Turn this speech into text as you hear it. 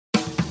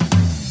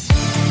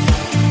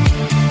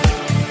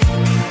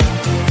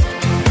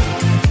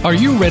Are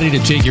you ready to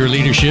take your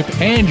leadership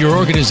and your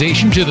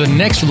organization to the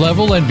next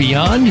level and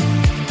beyond?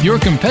 Your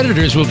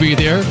competitors will be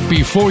there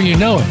before you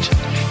know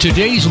it.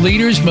 Today's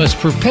leaders must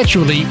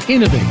perpetually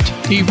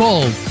innovate,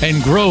 evolve,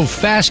 and grow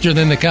faster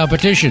than the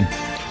competition.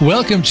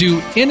 Welcome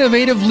to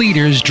Innovative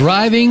Leaders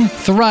Driving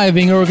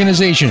Thriving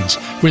Organizations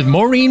with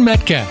Maureen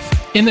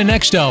Metcalf. In the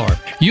next hour,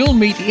 you'll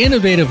meet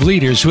innovative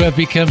leaders who have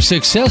become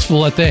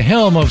successful at the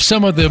helm of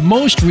some of the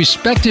most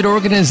respected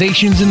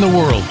organizations in the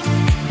world.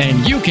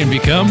 And you can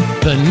become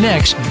the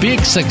next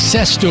big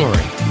success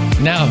story.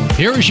 Now,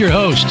 here is your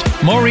host,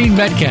 Maureen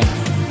Metcalf.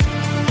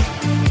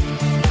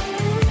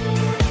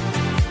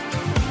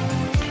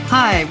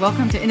 Hi,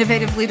 welcome to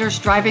Innovative Leaders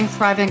Driving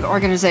Thriving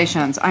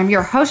Organizations. I'm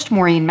your host,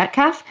 Maureen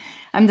Metcalf.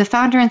 I'm the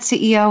founder and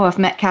CEO of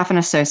Metcalf &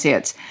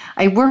 Associates.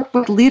 I work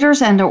with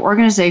leaders and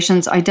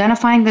organizations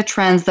identifying the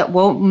trends that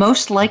will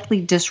most likely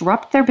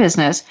disrupt their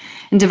business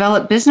and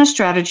develop business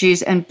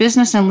strategies and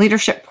business and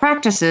leadership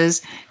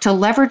practices to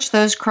leverage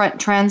those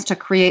trends to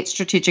create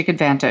strategic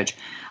advantage.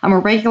 I'm a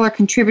regular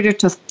contributor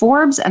to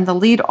Forbes and the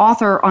lead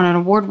author on an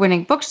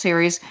award-winning book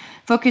series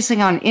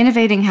focusing on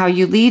innovating how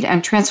you lead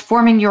and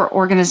transforming your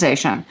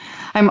organization.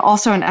 I'm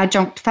also an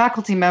adjunct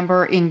faculty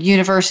member in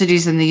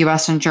universities in the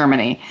U.S. and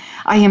Germany.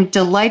 I am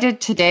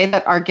delighted today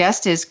that our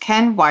guest is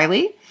Ken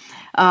Wiley.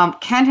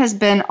 Ken has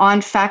been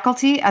on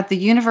faculty at the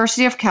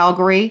University of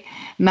Calgary,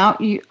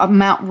 Mount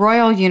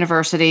Royal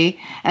University,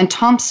 and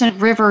Thompson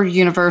River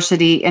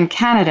University in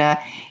Canada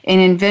in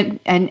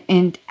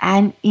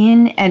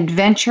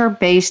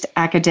adventure-based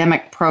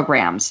academic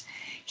programs.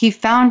 He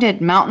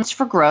founded Mountains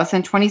for Growth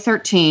in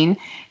 2013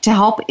 to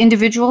help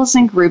individuals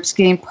and groups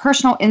gain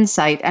personal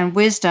insight and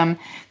wisdom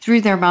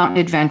through their mountain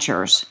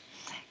adventures.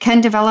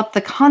 Ken developed the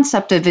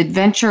concept of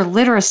adventure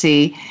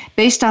literacy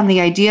based on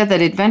the idea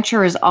that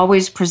adventure is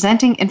always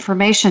presenting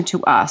information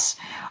to us.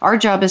 Our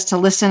job is to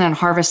listen and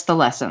harvest the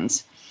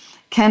lessons.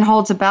 Ken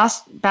holds a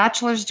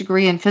bachelor's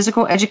degree in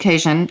physical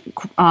education,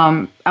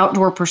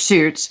 outdoor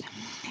pursuits,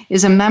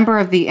 is a member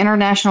of the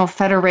International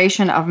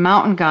Federation of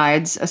Mountain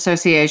Guides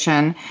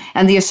Association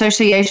and the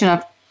Association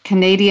of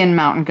Canadian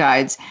Mountain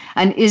Guides,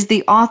 and is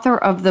the author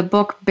of the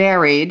book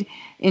Buried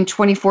in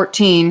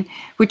 2014,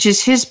 which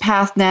is his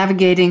path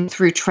navigating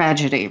through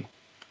tragedy.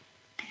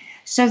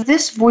 So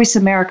this Voice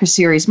America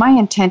series, my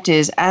intent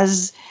is,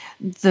 as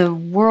the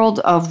world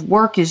of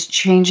work is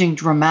changing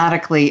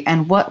dramatically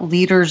and what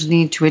leaders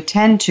need to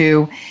attend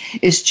to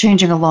is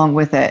changing along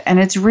with it. And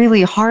it's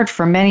really hard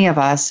for many of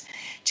us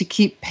to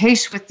keep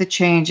pace with the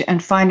change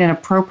and find an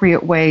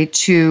appropriate way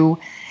to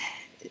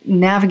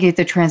navigate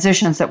the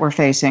transitions that we're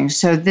facing.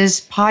 So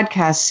this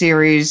podcast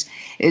series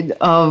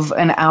of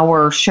an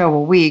hour show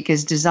a week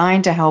is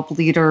designed to help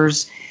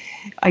leaders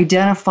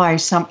identify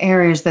some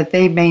areas that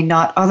they may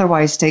not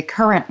otherwise stay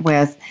current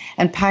with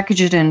and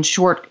package it in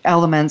short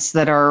elements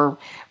that are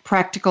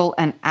practical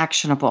and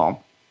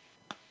actionable.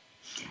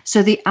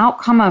 So the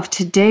outcome of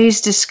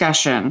today's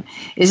discussion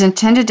is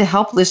intended to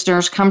help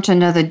listeners come to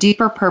know the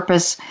deeper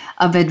purpose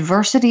of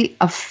adversity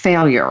of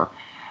failure.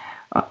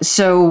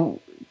 So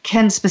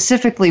Ken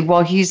specifically,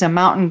 while he's a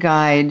mountain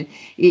guide,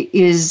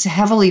 is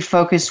heavily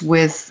focused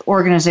with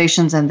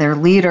organizations and their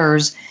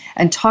leaders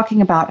and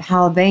talking about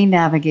how they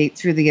navigate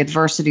through the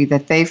adversity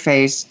that they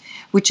face,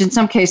 which in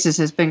some cases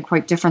has been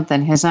quite different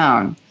than his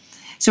own.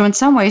 So in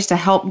some ways, to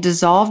help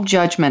dissolve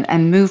judgment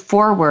and move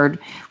forward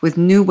with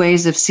new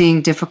ways of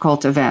seeing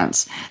difficult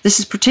events. This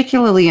is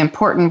particularly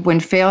important when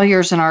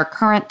failures in our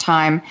current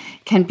time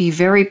can be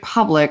very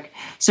public,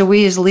 so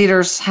we as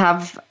leaders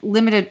have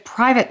limited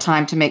private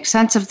time to make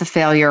sense of the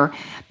failure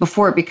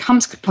before it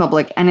becomes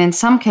public. And in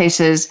some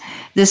cases,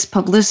 this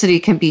publicity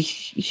can be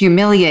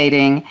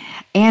humiliating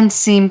and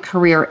seem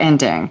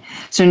career-ending.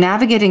 So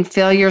navigating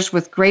failures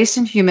with grace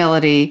and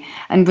humility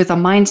and with a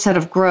mindset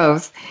of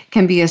growth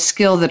can be a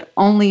skill that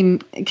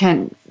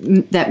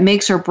that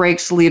makes or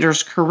breaks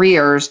leaders'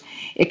 careers.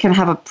 It can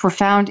have a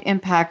profound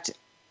impact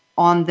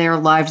on their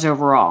lives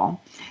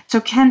overall.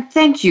 So Ken,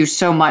 thank you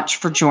so much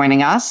for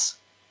joining us.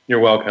 You're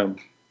welcome.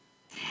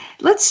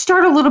 Let's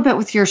start a little bit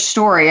with your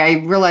story. I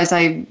realize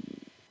I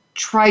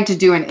tried to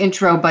do an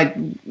intro, but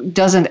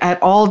doesn't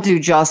at all do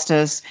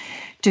justice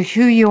to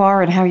who you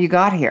are and how you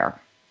got here.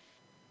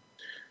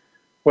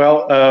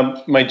 Well,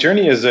 my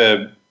journey as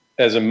a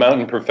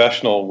mountain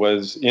professional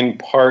was in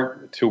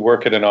part to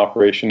work at an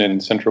operation in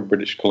central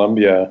British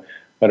Columbia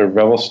out of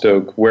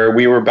Revelstoke, where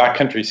we were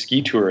backcountry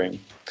ski touring.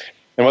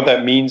 And what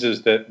that means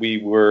is that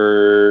we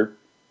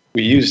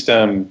used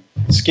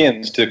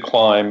skins to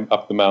climb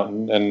up the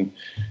mountain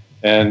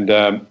and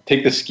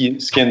take the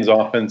skins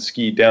off and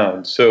ski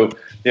down. So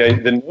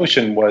the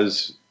notion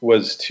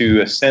was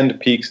to ascend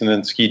peaks and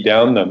then ski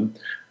down them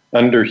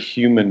under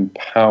human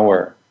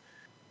power.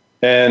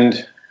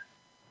 And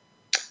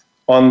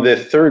on the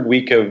third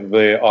week of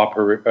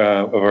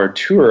our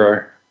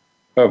tour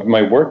of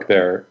my work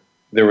there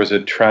was a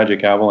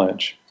tragic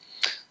avalanche,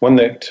 one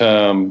that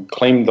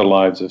claimed the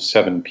lives of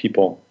 7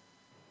 people.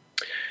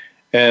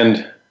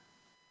 And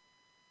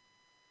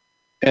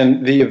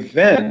the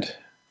event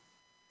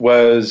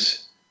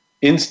was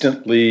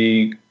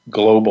instantly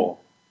global.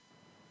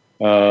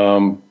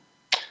 I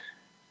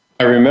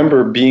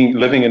remember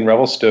living in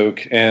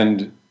Revelstoke,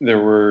 and there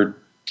were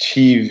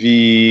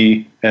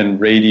TV and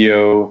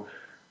radio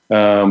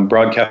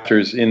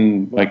broadcasters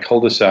in my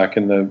cul-de-sac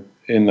in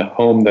the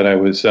home that I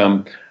was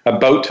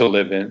about to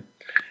live in,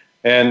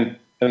 and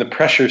the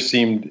pressure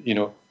seemed,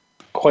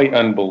 quite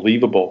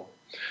unbelievable,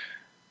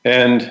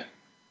 and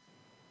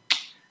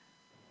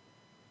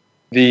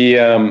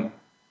the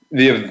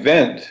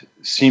event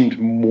seemed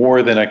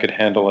more than I could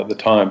handle at the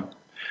time,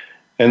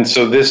 and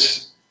so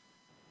this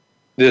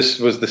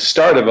was the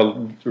start of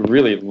a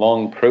really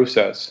long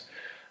process.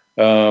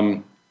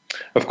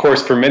 Of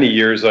course, for many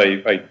years,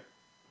 I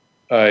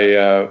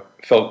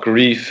felt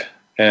grief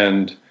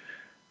and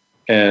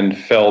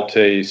felt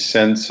a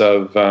sense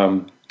of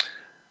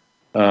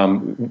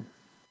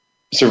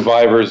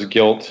survivor's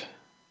guilt,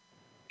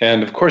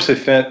 and of course, I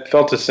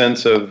felt a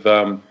sense of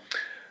the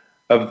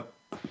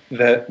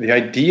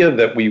idea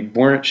that we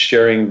weren't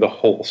sharing the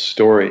whole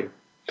story.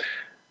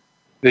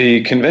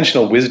 The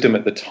conventional wisdom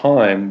at the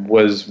time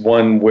was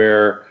one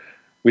where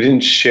we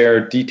didn't share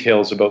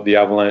details about the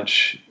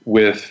avalanche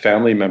with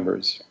family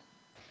members.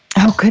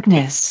 Oh,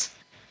 goodness.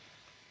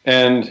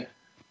 And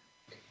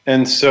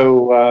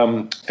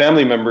so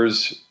family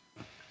members,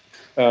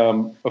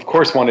 of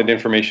course, wanted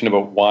information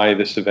about why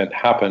this event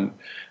happened,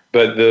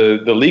 but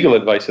the legal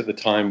advice at the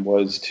time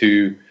was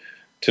to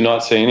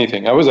not say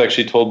anything. I was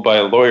actually told by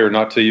a lawyer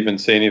not to even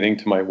say anything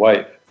to my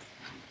wife.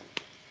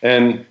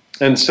 And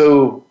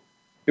so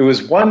it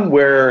was one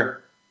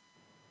where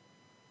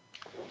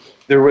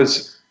there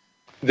was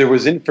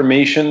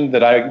information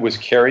that I was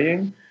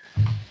carrying,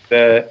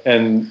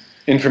 and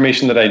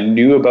information that I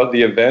knew about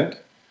the event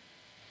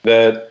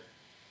that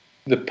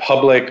the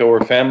public or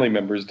family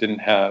members didn't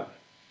have.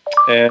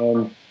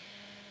 And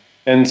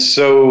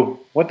so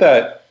what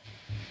that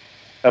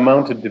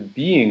amounted to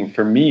being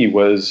for me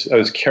was I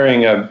was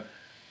carrying a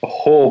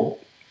whole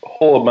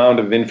amount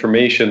of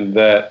information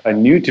that I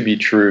knew to be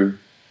true,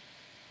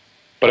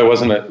 but it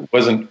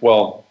wasn't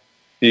well,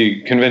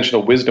 the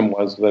conventional wisdom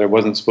was that I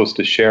wasn't supposed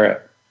to share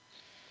it.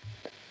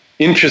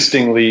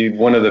 Interestingly,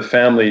 one of the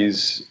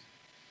families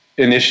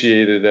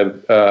initiated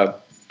a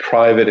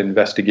private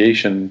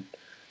investigation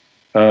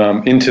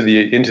into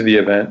the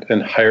event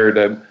and hired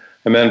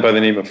a man by the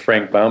name of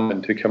Frank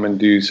Bauman to come and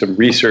do some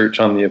research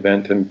on the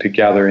event and to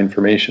gather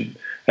information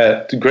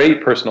at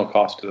great personal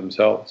cost to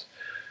themselves.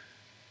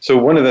 So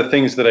one of the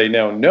things that I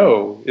now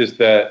know is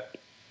that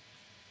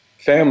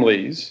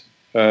families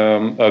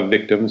of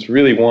victims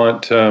really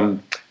want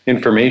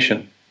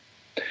information.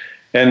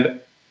 And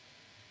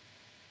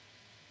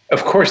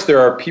of course, there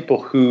are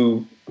people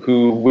who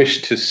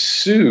wish to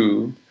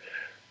sue,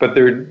 but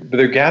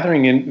they're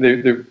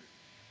gathering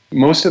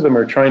most of them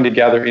are trying to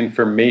gather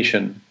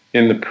information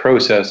in the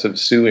process of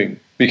suing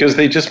because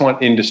they just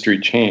want industry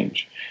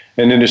change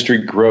and industry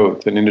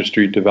growth and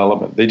industry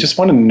development. They just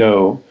want to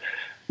know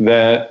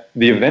that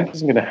the event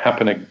isn't going to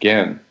happen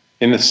again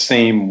in the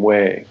same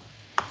way.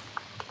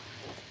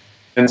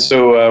 And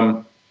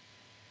so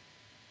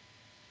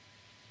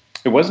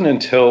it wasn't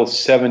until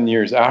 7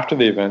 years after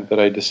the event that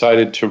I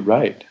decided to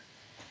write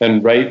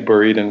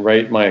Buried and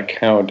write my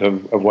account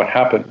of what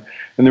happened.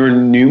 And there were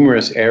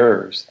numerous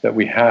errors that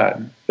we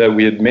had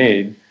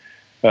made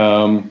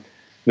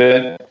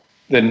that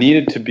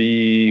needed to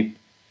be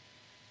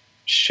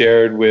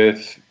shared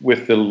with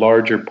the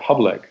larger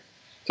public,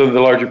 so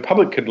the larger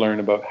public could learn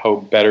about how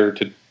better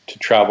to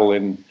travel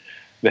in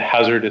the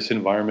hazardous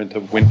environment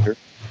of winter,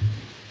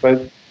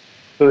 but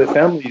so that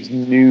families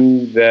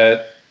knew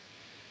that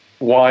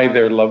why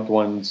their loved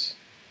ones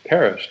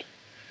perished.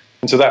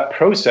 And so that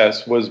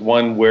process was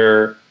one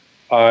where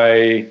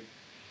I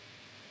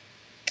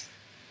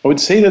would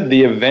say that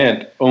the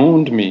event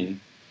owned me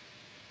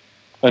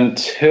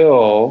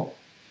until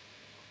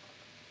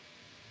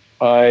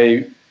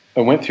I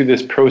went through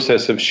this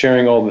process of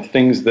sharing all the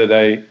things that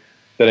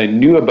I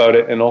knew about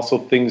it and also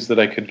things that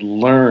I could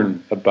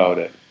learn about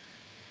it.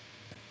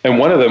 And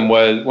one of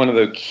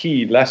the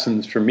key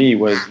lessons for me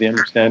was the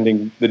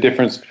understanding the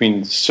difference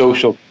between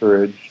social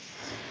courage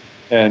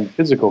and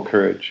physical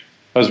courage.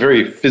 I was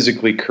very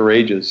physically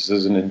courageous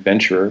as an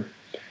adventurer,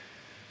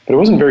 but I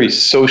wasn't very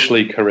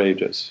socially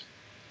courageous.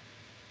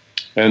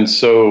 And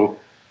so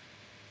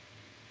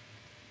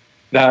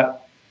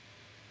that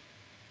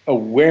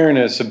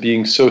awareness of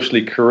being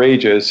socially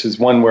courageous is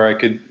one where I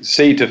could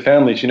say to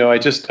families,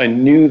 I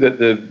knew that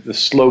the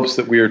slopes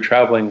that we were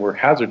traveling were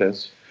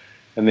hazardous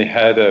and they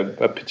had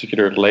a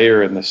particular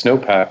layer in the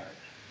snowpack,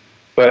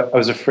 but I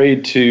was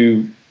afraid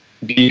to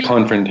be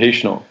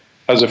confrontational.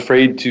 I was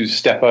afraid to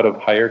step out of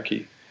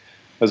hierarchy.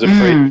 I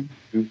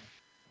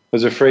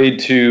was afraid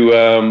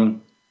to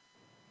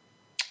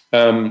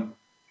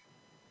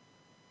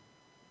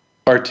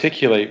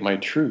articulate my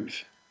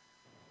truth.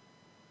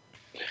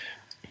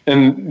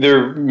 And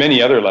there are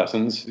many other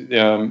lessons.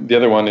 The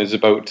other one is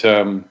about,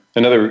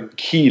 another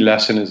key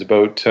lesson is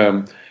about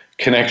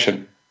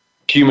connection,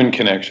 human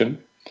connection.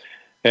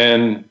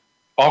 And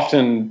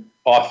often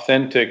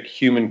authentic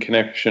human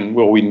connection,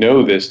 well, we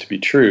know this to be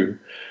true,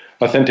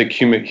 authentic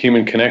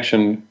human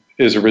connection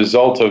is a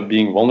result of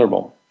being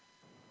vulnerable.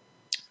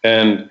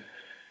 And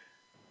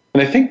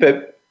I think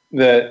that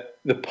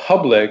the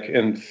public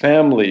and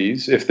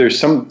families, if there's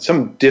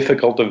some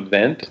difficult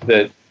event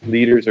that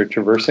leaders are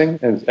traversing,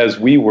 as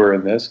we were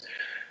in this,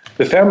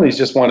 the families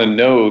just want to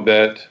know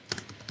that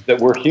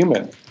we're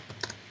human,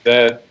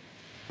 that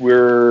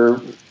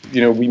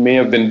we may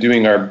have been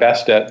doing our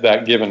best at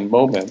that given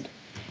moment,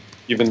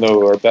 even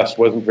though our best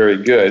wasn't very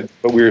good,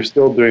 but we were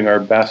still doing our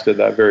best at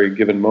that very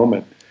given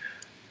moment,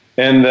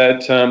 and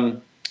that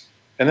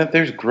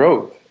there's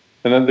growth,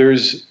 and that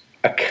there's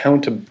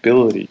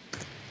accountability.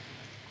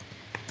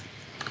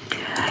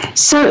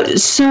 So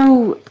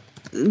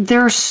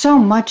there's so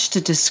much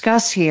to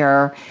discuss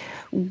here.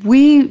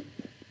 We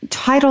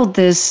titled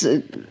this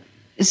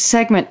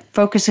segment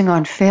focusing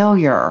on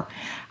failure.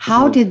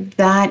 How did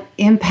that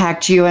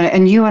impact you?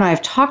 And you and I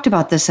have talked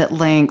about this at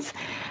length,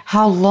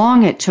 how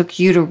long it took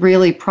you to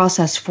really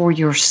process for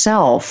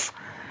yourself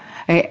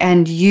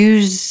and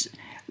use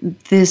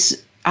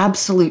this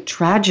absolute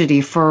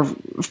tragedy for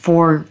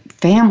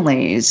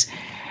families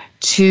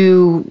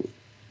to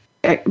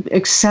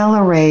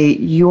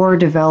accelerate your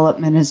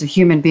development as a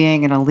human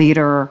being and a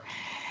leader.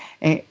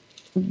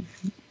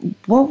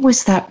 What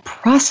was that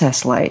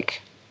process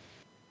like?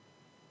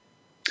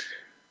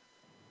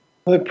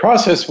 Well, the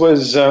process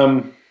was,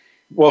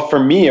 for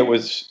me, it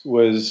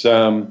was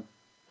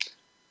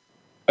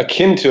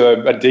akin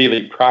to a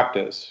daily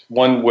practice,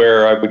 one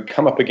where I would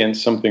come up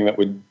against something that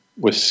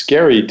was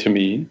scary to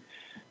me,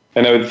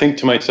 and I would think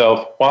to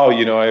myself, wow,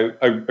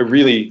 I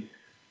really,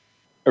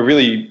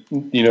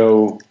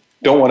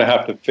 don't want to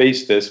have to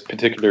face this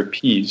particular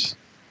piece,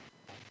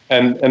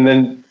 and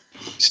then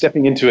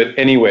stepping into it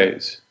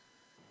anyways.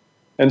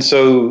 And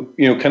so,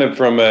 kind of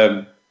from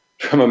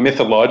a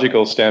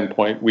mythological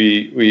standpoint,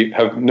 we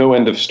have no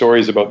end of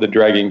stories about the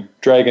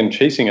dragon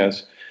chasing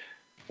us.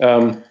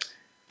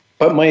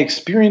 But my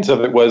experience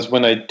of it was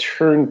when I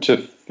turned to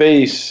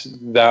face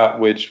that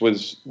which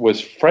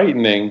was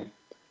frightening,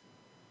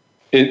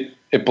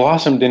 it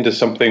blossomed into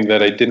something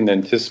that I didn't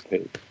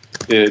anticipate.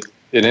 It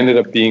ended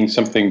up being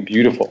something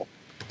beautiful.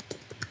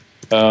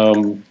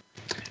 And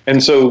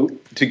so,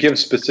 to give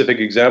specific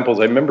examples,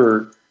 I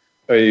remember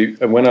I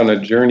went on a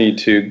journey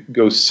to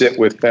go sit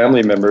with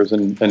family members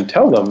and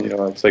tell them,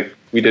 it's like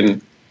I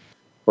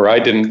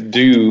didn't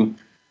do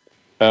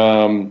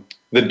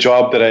the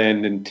job that I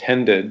had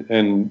intended,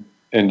 and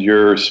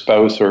your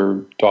spouse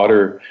or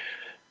daughter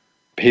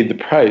paid the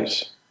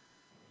price.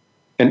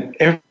 And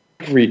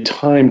every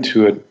time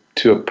to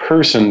a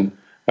person,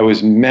 I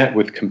was met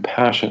with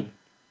compassion.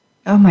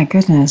 Oh my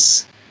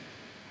goodness.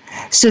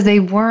 So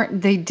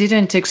they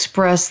didn't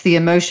express the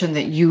emotion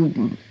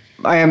that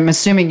I am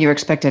assuming you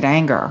expected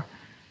anger.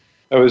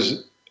 I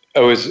was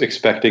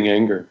expecting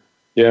anger.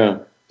 Yeah.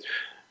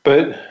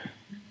 But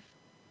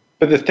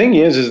the thing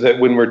is that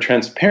when we're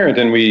transparent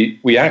and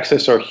we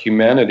access our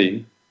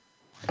humanity,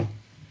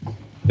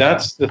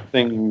 that's the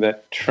thing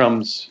that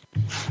trumps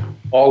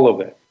all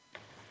of it.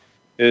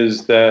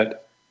 Is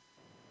that,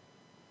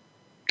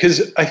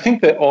 because I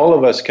think that all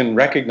of us can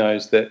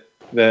recognize that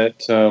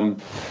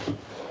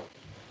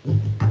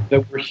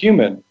we're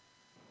human.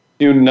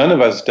 None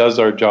of us does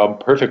our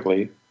job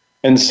perfectly,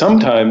 and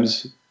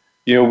sometimes,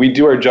 we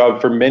do our job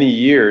for many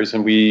years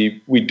and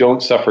we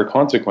don't suffer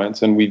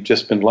consequence, and we've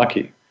just been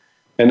lucky.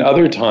 And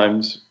other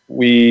times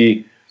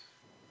we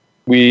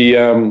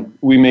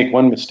make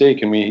one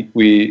mistake and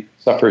we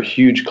suffer a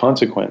huge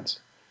consequence.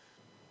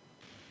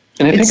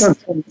 And I think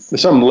on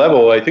some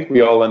level, I think we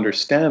all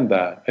understand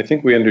that. I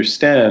think we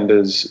understand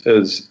as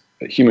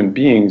human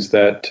beings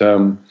that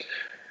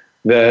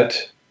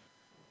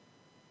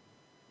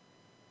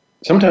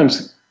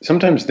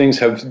sometimes things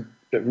have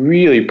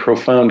really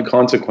profound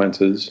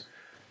consequences,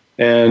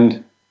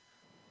 and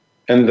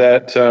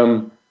that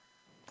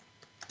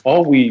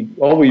all we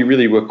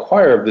really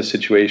require of the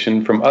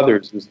situation from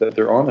others is that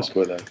they're honest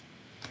with it.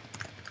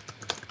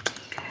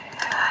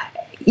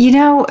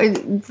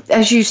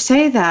 As you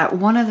say that,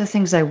 one of the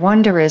things I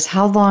wonder is,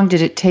 how long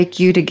did it take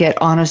you to get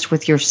honest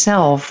with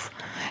yourself?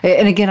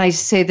 And again, I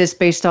say this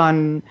based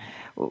on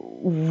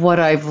what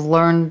I've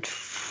learned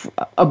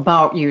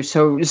about you,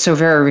 so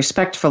very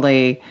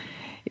respectfully.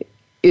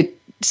 It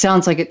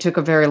sounds like it took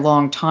a very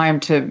long time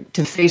to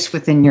face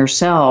within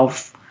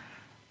yourself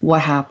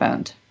what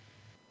happened.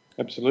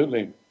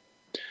 Absolutely.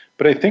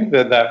 But I think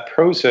that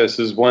process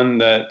is one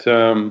that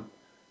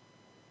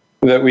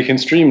we can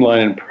streamline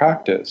and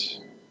practice.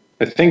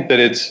 I think that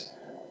it's,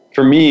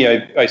 for me,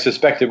 I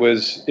suspect it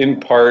was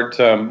in part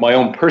my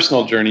own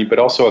personal journey, but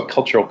also a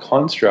cultural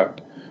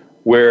construct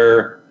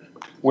where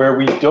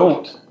we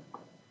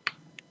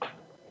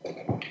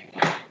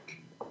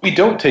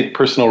don't take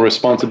personal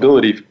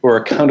responsibility or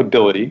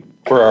accountability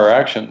for our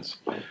actions.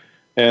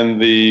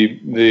 And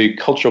the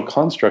cultural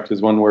construct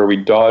is one where we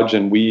dodge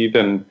and weave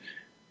and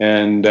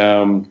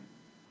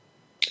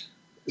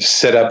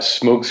set up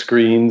smoke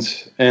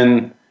screens,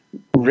 and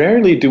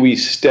rarely do we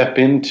step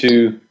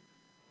into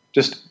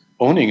just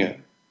owning it.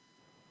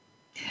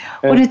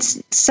 Well, it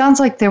sounds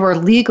like there were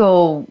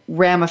legal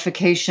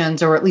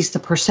ramifications, or at least the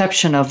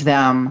perception of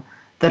them,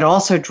 that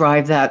also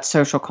drive that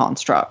social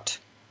construct.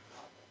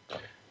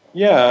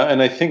 Yeah,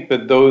 and I think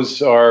that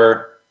those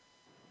are,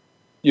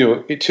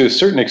 to a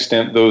certain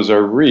extent, those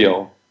are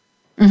real.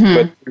 Mm-hmm.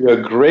 But to a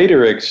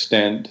greater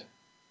extent,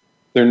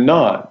 they're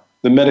not.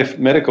 The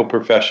medical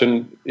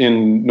profession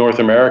in North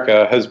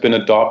America has been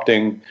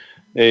adopting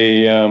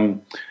a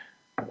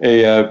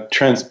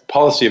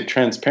policy of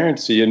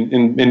transparency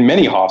in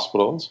many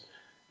hospitals.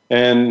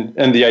 And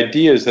the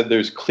idea is that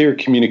there's clear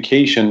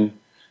communication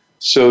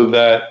so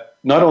that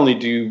not only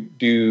do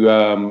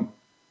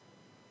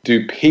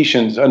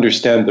patients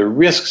understand the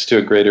risks to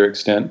a greater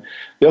extent,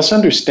 they also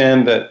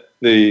understand that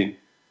the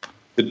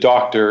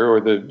doctor or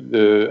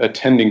the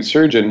attending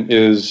surgeon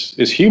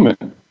is human.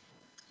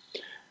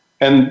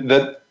 And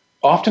that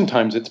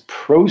oftentimes it's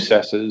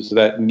processes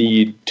that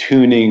need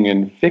tuning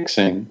and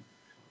fixing.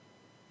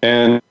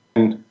 And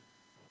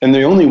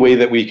the only way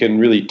that we can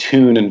really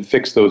tune and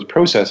fix those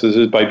processes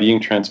is by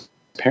being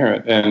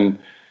transparent and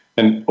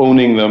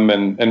owning them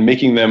and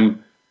making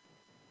them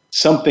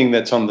something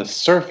that's on the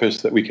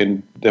surface that we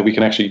can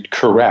actually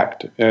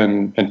correct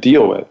and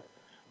deal with.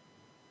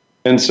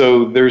 And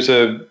so there's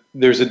a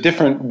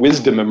different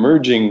wisdom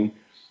emerging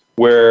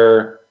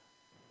where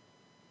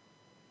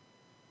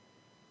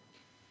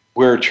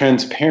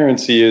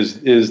transparency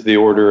is the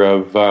order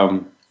of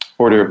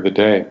the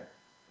day.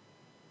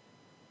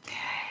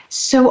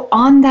 So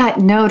on that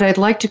note, I'd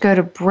like to go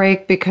to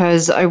break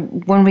because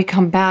when we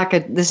come back,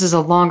 this is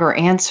a longer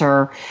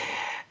answer.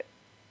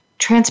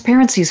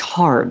 Transparency is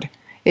hard.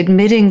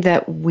 Admitting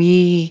that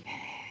we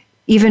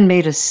even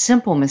made a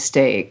simple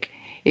mistake,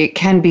 it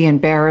can be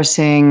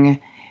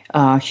embarrassing,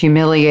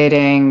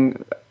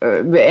 humiliating,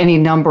 any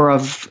number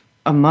of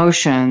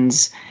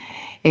emotions.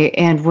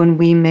 And when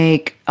we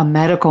make a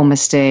medical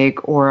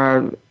mistake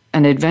or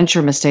an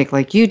adventure mistake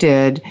like you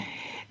did,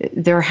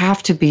 there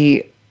have to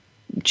be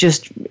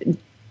just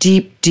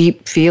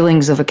deep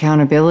feelings of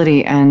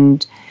accountability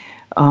and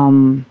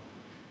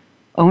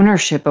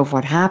ownership of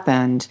what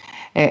happened.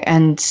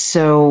 And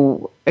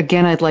so,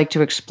 again, I'd like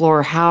to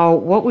explore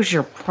what was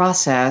your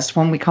process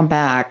when we come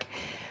back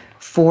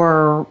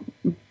for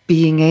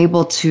being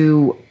able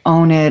to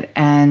own it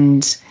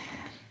and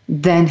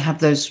then have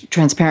those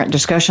transparent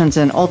discussions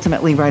and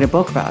ultimately write a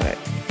book about it.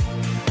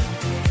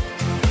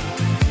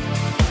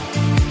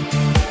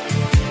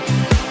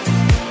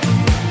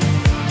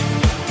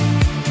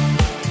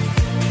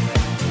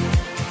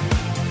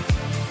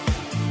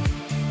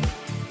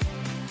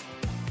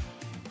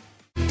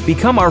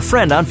 Become our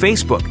friend on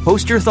Facebook.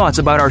 Post your thoughts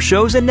about our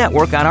shows and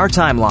network on our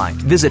timeline.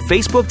 Visit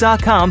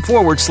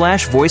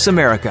facebook.com/Voice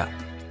America.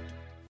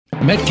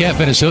 Metcalf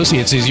 &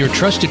 Associates is your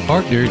trusted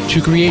partner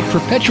to create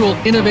perpetual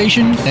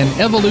innovation and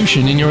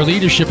evolution in your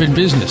leadership and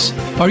business.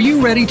 Are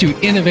you ready to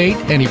innovate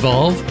and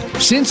evolve?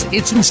 Since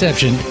its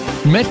inception,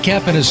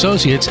 Metcalf &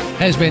 Associates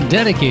has been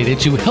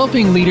dedicated to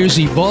helping leaders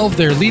evolve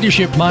their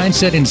leadership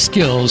mindset and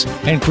skills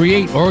and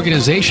create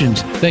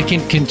organizations that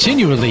can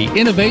continually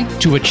innovate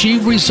to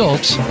achieve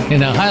results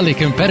in a highly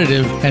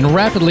competitive and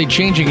rapidly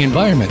changing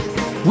environment.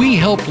 We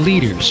help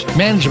leaders,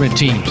 management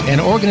teams,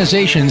 and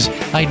organizations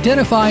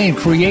identify and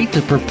create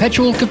the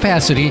perpetual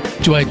capacity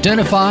to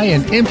identify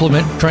and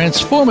implement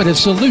transformative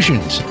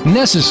solutions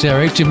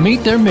necessary to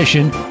meet their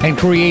mission and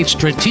create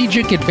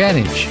strategic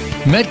advantage.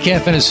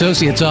 Metcalf &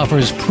 Associates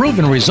offers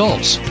proven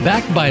results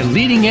backed by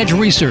leading-edge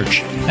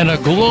research and a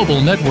global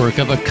network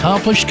of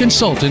accomplished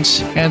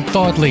consultants and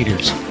thought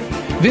leaders.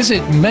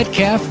 Visit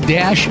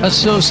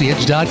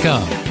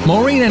metcalf-associates.com.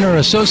 Maureen and her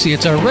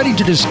associates are ready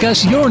to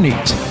discuss your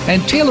needs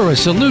and tailor a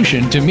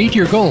solution to meet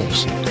your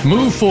goals.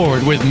 Move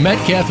forward with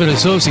Metcalf &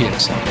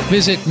 Associates.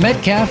 Visit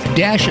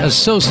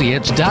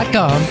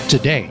metcalf-associates.com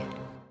today.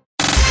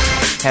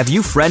 Have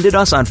you friended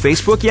us on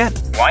Facebook yet?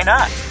 Why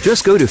not?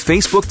 Just go to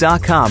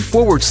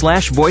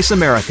facebook.com/Voice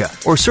America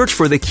or search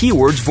for the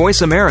keywords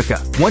Voice America.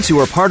 Once you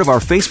are part of our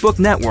Facebook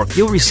network,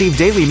 you'll receive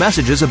daily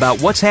messages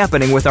about what's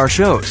happening with our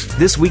shows,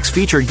 this week's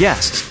featured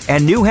guests,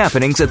 and new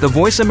happenings at the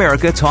Voice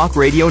America Talk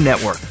Radio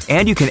Network.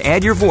 And you can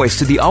add your voice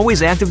to the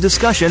always active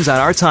discussions on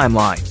our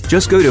timeline.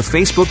 Just go to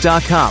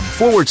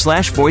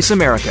facebook.com/Voice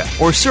America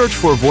or search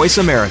for Voice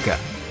America.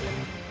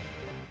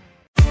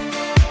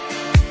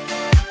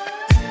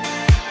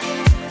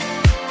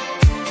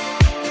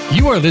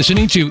 You are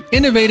listening to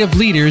Innovative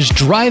Leaders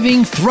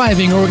Driving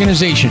Thriving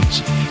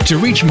Organizations. To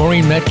reach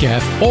Maureen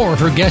Metcalf or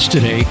her guest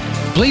today,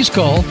 please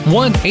call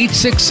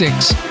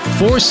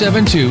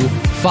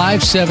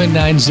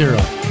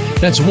 1-866-472-5790.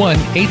 That's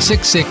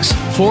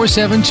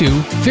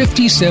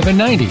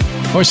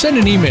 1-866-472-5790. Or send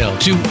an email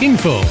to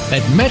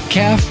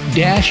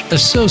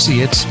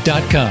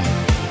info@metcalf-associates.com.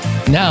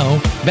 Now,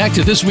 back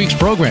to this week's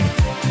program.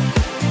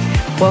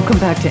 Welcome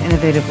back to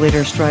Innovative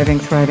Leaders Driving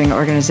Thriving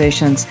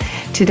Organizations.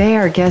 Today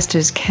our guest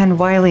is Ken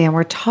Wiley, and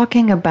we're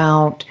talking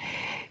about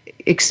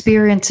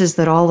experiences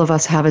that all of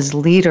us have as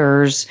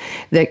leaders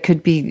that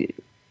could be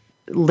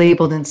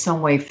labeled in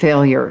some way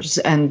failures.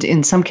 And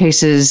in some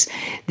cases,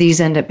 these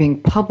end up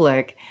being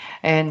public.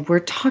 And we're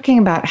talking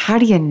about how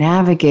do you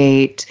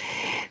navigate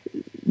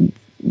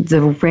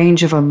the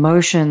range of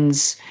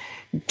emotions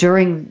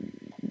during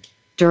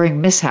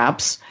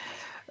mishaps,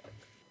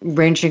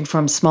 ranging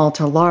from small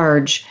to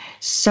large,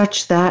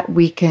 such that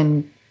we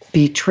can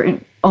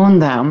own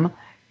them,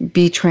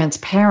 be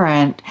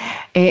transparent,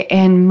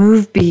 and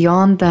move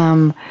beyond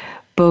them,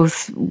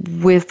 both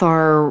with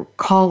our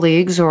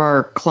colleagues or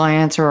our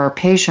clients or our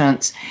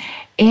patients.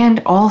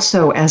 And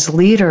also as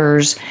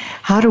leaders,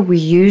 how do we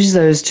use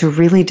those to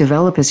really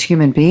develop as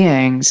human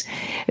beings?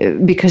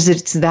 Because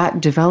it's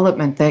that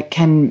development that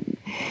can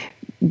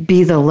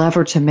be the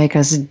lever to make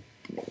us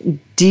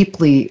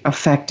deeply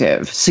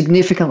effective,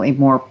 significantly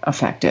more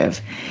effective.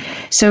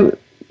 So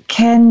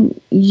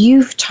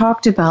you've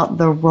talked about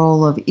the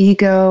role of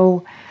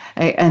ego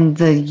and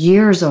the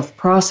years of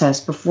process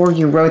before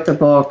you wrote the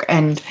book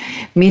and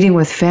meeting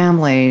with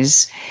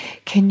families.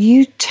 Can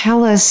you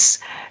tell us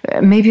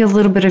maybe a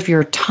little bit of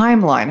your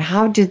timeline?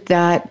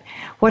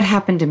 What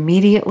happened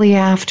immediately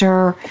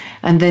after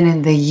and then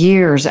in the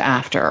years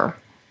after?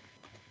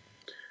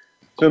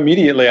 So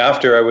immediately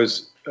after,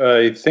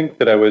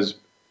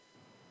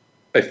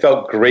 I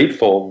felt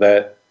grateful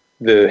that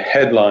the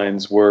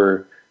headlines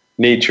were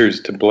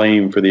 "Nature's to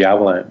blame for the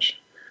avalanche,"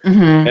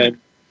 and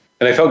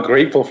I felt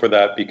grateful for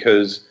that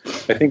because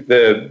I think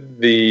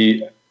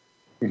the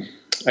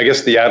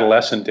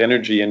adolescent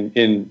energy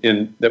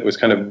in that was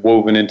kind of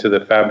woven into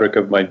the fabric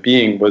of my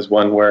being was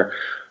one where,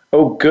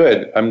 oh,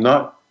 good,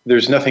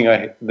 there's nothing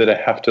that I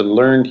have to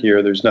learn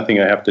here. There's nothing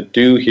I have to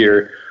do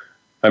here.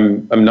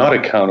 I'm not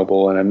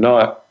accountable and I'm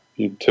not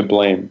to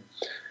blame.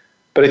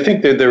 But I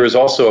think that there was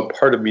also a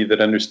part of me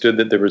that understood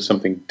that there was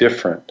something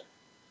different.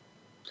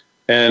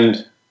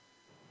 And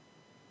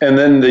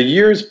then the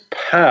years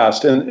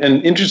passed, and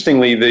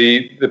interestingly,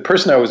 the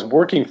person I was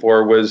working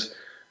for was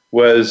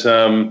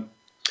the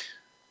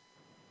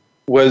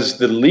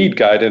lead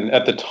guide, and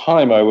at the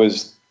time I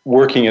was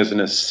working as an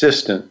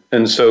assistant.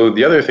 And so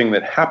the other thing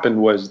that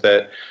happened was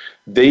that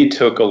they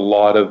took a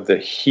lot of the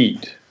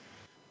heat,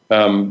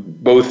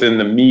 both in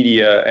the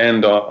media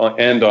and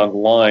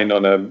online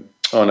on an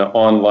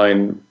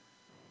online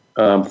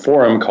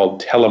forum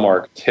called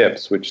Telemark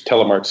Tips, which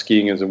telemark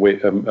skiing is a way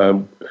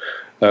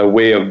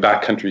of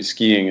backcountry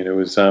skiing, and it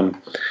was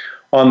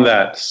on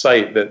that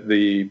site that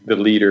the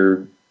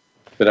leader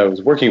that I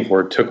was working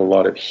for took a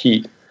lot of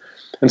heat,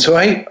 and so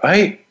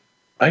I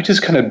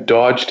just kind of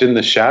dodged in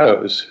the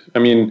shadows. I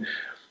mean,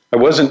 I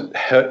wasn't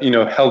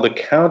held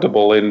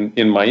accountable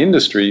in my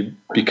industry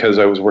because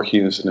I was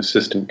working as an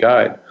assistant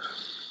guide,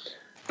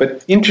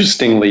 but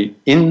interestingly,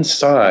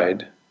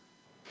 inside,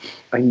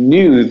 I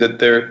knew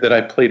that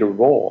I played a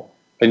role.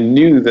 I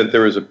knew that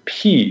there was a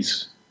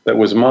piece that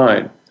was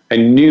mine. I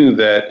knew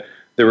that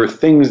there were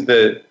things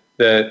that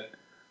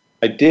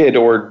I did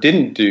or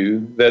didn't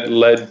do that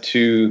led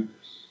to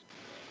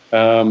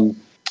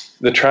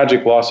the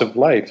tragic loss of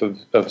life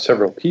of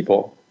several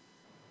people.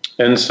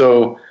 And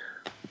so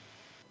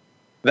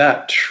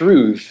that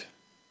truth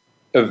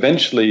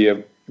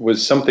eventually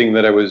was something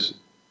that I was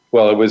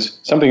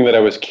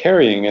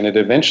carrying, and it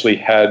eventually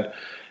had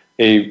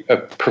a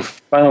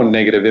profound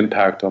negative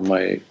impact on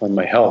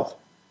my health.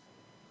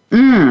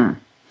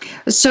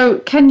 So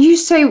can you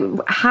say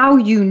how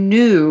you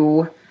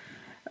knew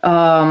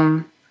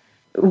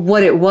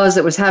what it was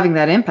that was having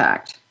that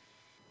impact?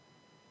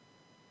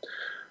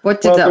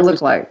 What did that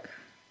look like?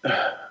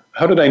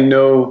 How did I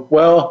know?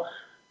 Well,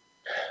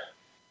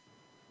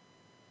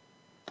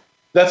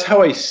 that's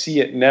how I see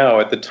it now.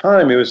 At the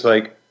time, it was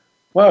like,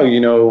 wow,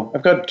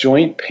 I've got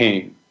joint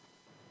pain.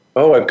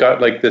 Oh, I've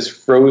got like this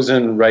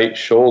frozen right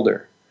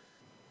shoulder.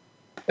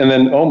 And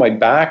then, oh, my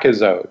back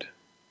is out.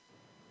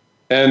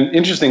 And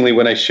interestingly,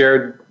 when I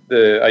shared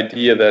the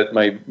idea that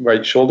my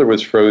right shoulder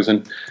was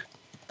frozen,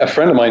 a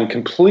friend of mine,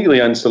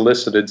 completely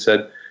unsolicited,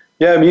 said,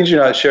 yeah, it means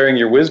you're not sharing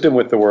your wisdom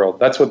with the world.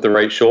 That's what the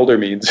right shoulder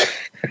means.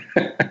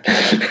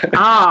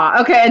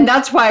 Okay. And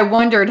that's why I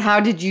wondered, how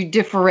did you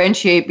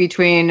differentiate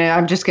between,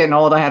 I'm just getting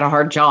old, I had a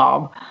hard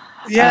job.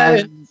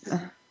 Yeah.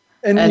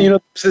 And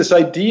this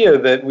idea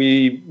that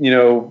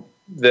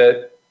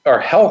that our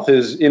health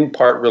is in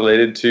part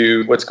related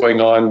to what's going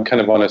on kind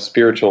of on a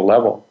spiritual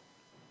level.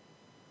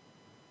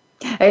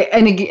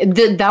 And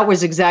again, that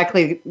was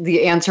exactly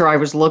the answer I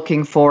was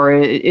looking for,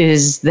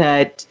 is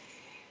that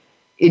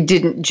it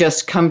didn't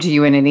just come to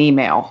you in an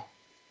email.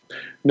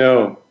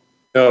 No.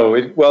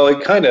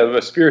 It kind of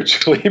a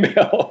spiritual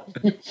email.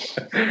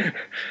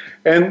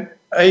 And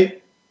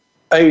I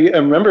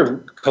remember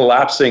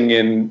collapsing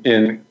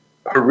in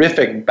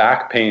horrific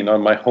back pain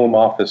on my home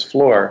office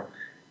floor,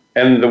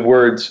 and the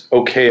words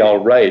 "Okay, all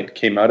right"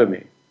 came out of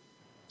me.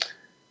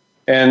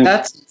 And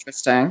that's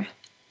interesting.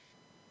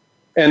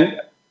 And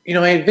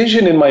I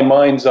envision in my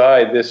mind's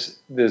eye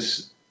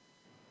this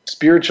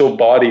spiritual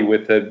body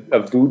with a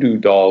voodoo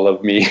doll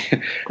of me,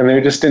 and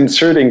they're just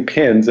inserting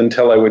pins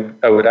until I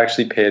would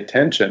actually pay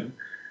attention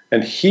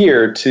and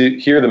hear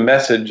the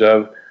message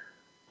of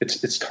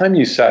it's time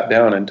you sat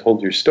down and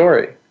told your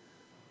story.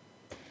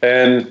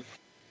 And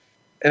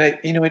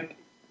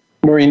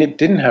Maureen, it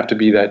didn't have to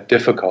be that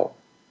difficult.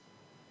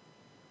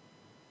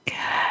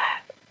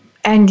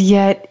 And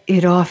yet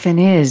it often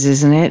is,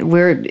 isn't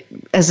it?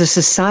 As a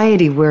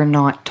society, we're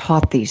not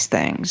taught these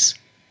things.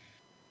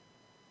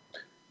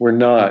 We're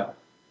not.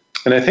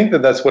 And I think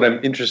that that's what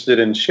I'm interested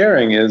in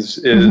sharing is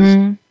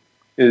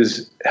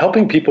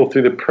helping people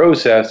through the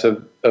process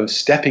of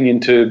stepping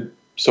into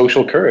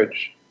social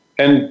courage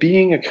and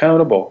being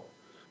accountable.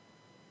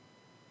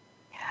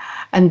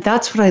 And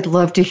that's what I'd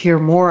love to hear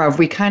more of.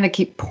 We kind of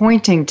keep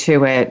pointing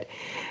to it,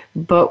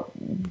 but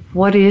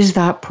what is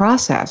that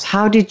process?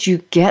 How did you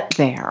get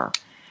there?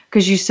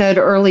 Because you said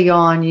early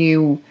on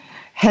you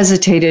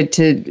hesitated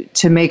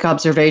to make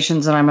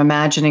observations, and I'm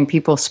imagining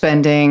people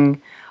spending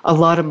a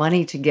lot of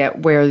money to get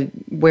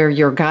where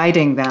you're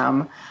guiding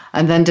them,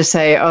 and then to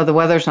say, oh, the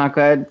weather's not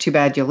good, too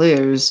bad you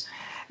lose,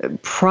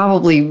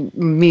 probably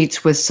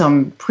meets with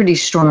some pretty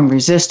strong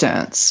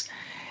resistance.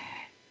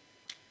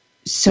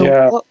 So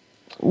yeah.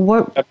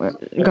 What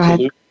Absolutely. Go ahead.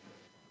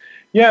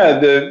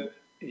 Yeah,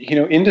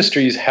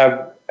 industries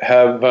have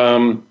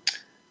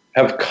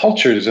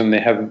cultures, and they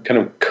have kind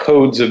of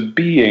codes of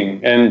being,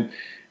 and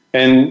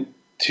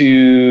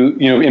to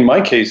in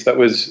my case, that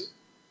was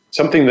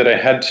something that I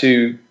had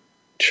to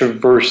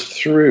traverse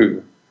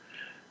through.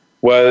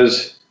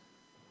 Was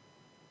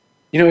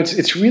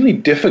it's really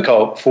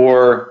difficult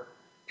for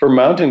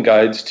mountain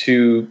guides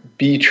to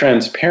be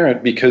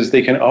transparent, because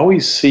they can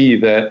always see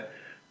that,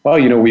 wow,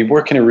 we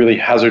work in a really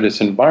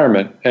hazardous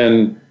environment,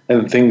 and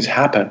things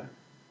happen.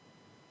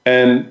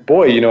 And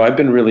boy, I've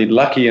been really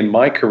lucky in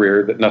my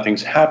career that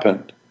nothing's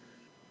happened.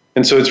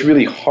 And so it's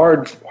really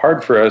hard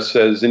for us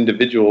as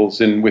individuals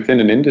within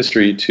an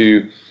industry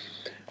to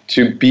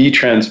be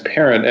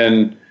transparent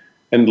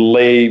and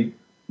lay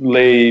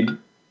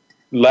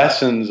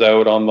lessons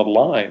out on the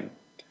line.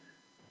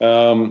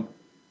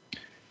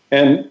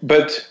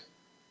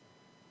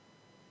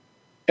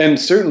 And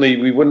certainly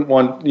we wouldn't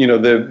want,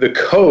 the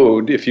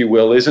code, if you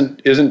will,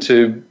 isn't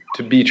to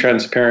be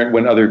transparent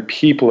when other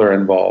people are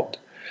involved.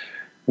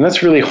 And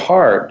that's really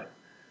hard.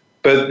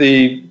 But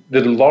the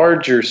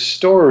larger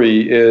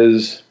story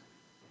is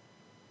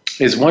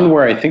one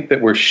where I think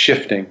that we're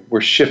shifting.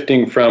 We're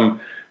shifting from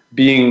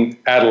being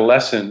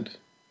adolescent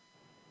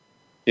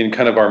in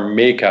kind of our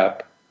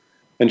makeup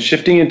and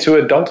shifting into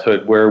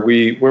adulthood where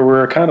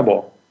we're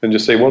accountable and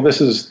just say, well,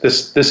 this is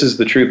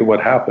the truth of what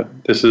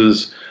happened. This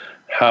is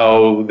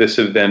how this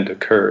event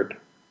occurred.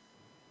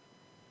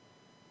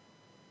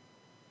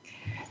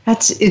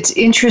 It's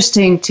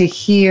interesting to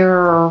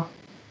hear,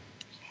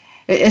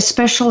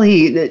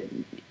 especially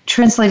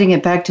translating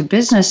it back to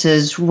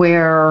businesses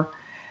where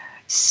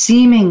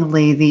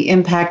seemingly the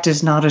impact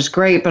is not as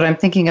great, but I'm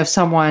thinking of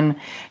someone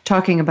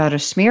talking about a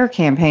smear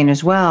campaign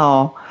as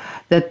well,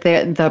 that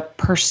the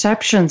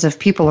perceptions of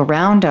people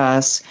around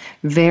us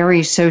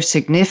vary so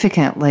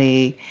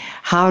significantly.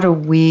 How do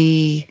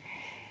we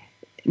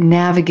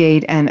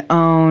navigate and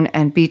own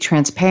and be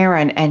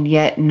transparent and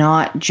yet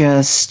not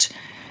just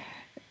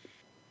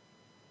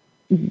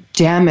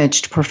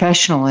damaged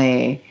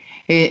professionally?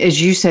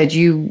 As you said,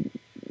 you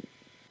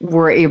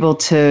were able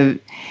to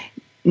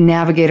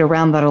navigate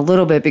around that a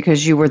little bit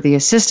because you were the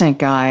assistant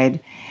guide,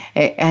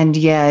 and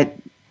yet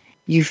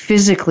you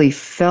physically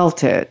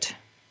felt it.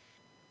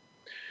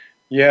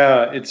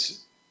 Yeah,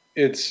 it's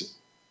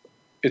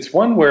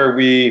one where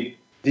the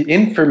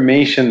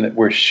information that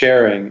we're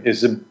sharing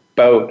is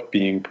about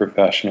being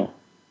professional.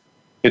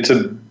 It's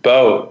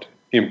about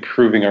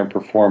improving our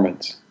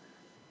performance.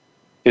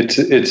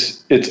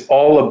 It's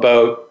all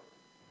about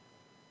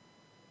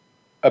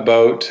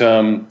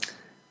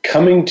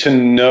coming to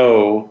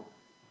know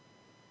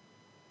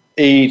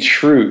a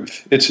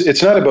truth.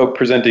 It's not about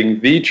presenting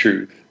the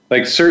truth.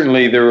 Like,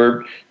 certainly there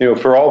were,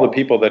 for all the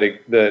people that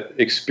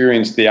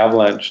experienced the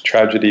Avalanche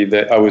tragedy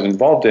that I was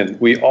involved in,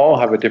 we all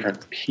have a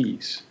different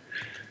piece.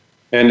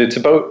 And it's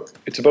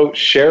about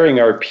sharing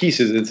our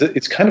pieces.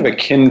 It's kind of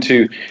akin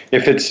to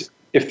if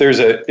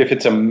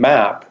it's a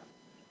map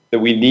that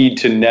we need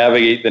to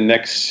navigate the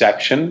next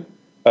section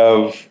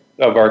of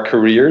our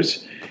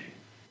careers.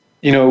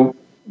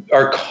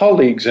 Our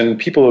colleagues and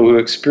people who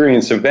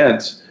experience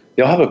events,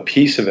 they'll have a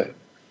piece of it.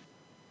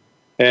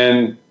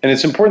 And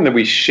it's important that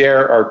we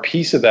share our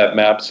piece of that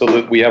map so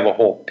that we have a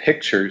whole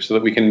picture, so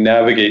that we can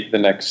navigate the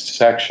next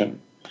section.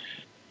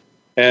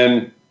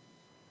 And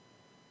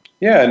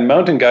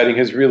mountain guiding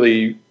has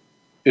really,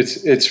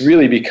 it's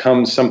really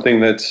become something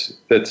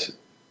that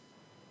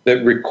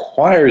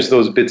requires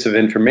those bits of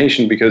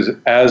information, because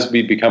as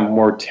we become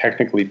more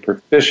technically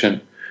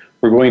proficient,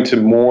 we're going to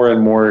more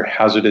and more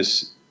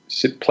hazardous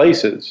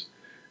places.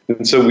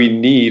 And so we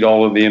need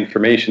all of the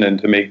information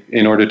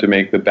in order to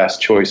make the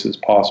best choices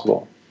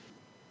possible.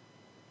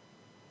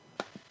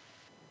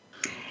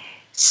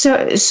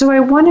 So I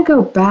want to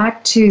go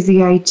back to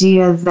the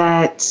idea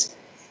that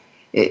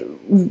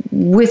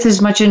with as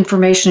much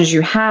information as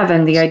you have,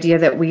 and the idea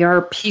that we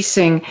are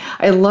piecing,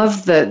 I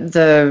love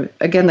the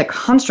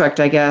construct,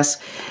 I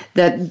guess,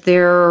 that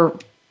there,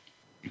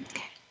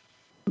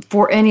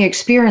 for any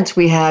experience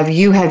we have,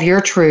 you have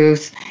your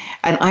truth,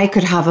 and I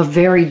could have a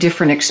very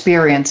different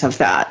experience of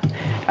that.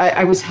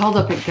 I was held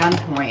up at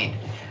gunpoint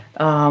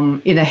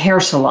in a hair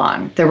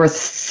salon. There were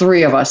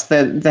three of us,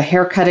 the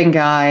hair cutting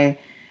guy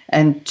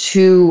and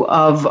two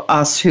of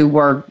us who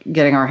were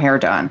getting our hair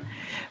done.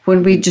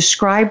 When we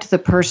described the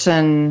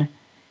person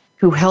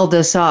who held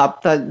us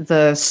up,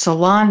 the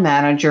salon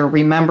manager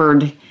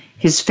remembered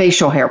his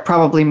facial hair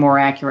probably more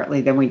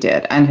accurately than we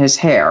did, and his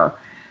hair.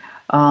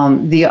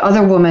 The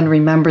other woman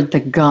remembered the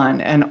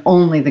gun and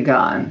only the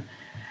gun.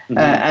 Mm-hmm.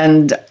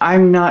 And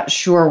I'm not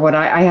sure what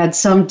I had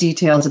some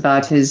details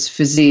about his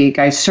physique.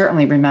 I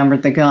certainly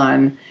remembered the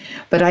gun,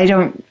 but I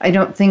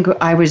don't think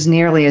I was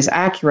nearly as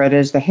accurate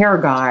as the hair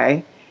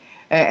guy.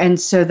 And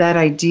so that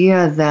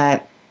idea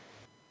that,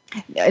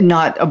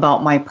 not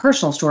about my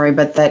personal story,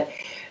 but that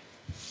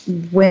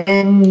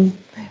when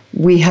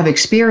we have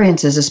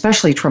experiences,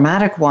 especially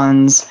traumatic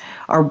ones,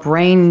 our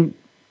brain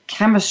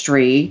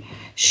chemistry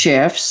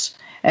shifts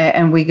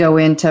and we go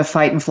into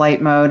fight and flight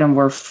mode, and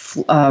we're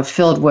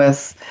filled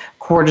with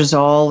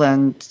cortisol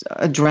and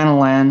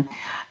adrenaline,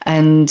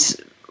 and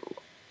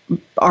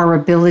our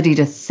ability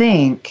to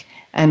think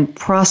and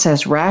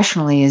process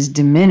rationally is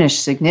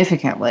diminished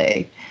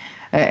significantly.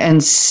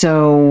 And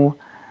so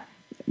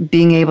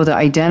being able to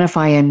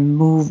identify and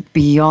move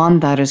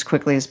beyond that as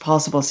quickly as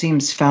possible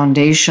seems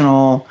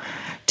foundational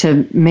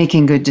to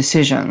making good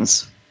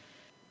decisions.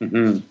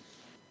 Mm-hmm.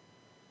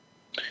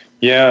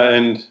 Yeah,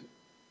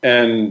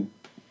 and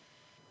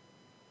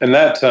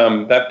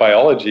that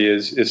biology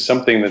is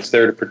something that's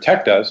there to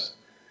protect us,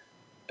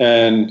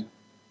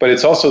 but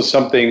it's also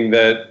something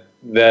that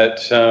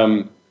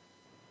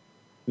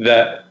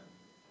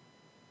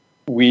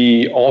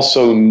we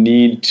also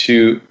need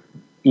to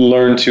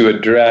learn to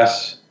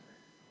address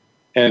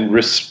and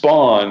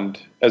respond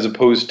as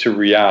opposed to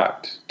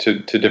react to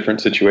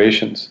different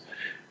situations.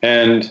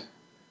 And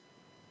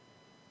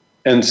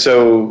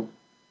so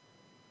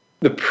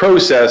the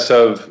process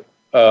of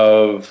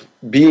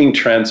being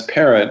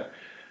transparent,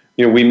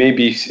 we may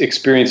be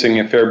experiencing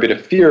a fair bit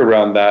of fear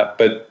around that,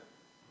 but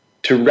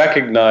to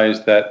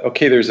recognize that,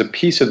 okay, there's a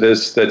piece of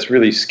this that's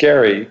really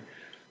scary,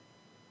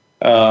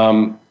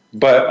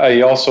 but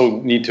I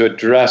also need to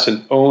address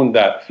and own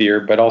that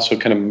fear, but also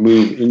kind of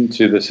move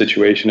into the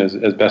situation as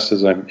best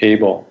as I'm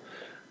able,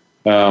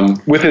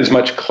 with as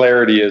much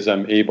clarity as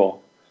I'm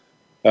able.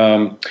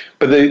 But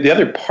the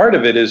other part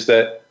of it is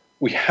that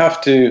we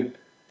have to,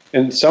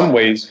 in some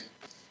ways,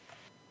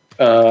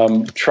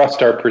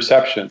 trust our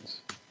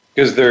perceptions,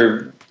 because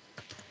they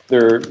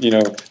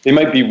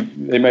might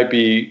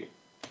be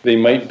they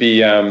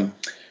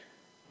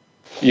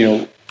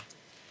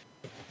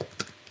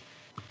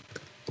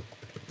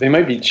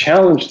might be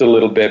challenged a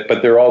little bit,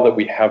 but they're all that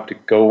we have to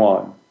go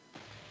on.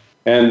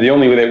 And the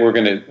only way that we're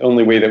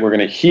going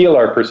to heal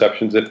our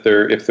perceptions if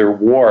they're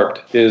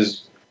warped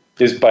is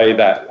by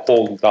that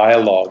whole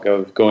dialogue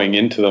of going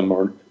into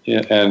them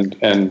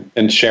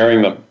and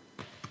sharing them.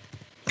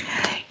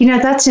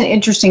 That's an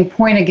interesting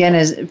point. Again,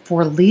 is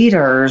for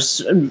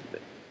leaders.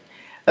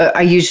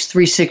 I use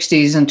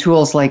 360s and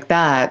tools like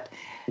that,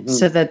 mm-hmm.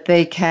 so that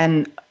they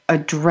can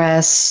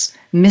address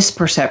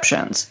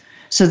misperceptions.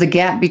 So the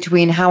gap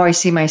between how I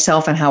see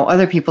myself and how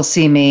other people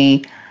see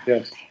me,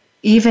 yes.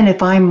 Even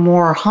if I'm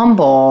more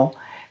humble,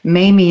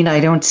 may mean I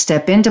don't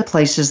step into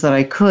places that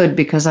I could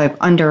because I've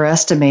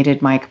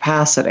underestimated my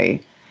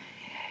capacity.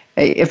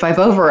 If I've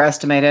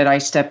overestimated, I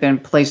step in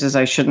places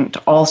I shouldn't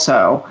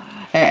also.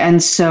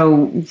 And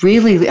so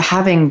really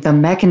having the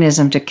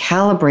mechanism to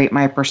calibrate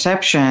my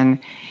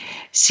perception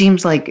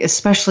seems like,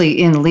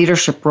 especially in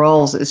leadership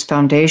roles, is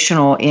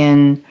foundational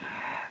in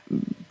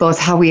both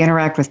how we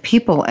interact with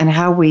people and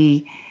how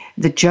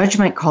the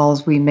judgment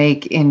calls we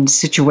make in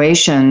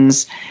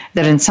situations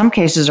that in some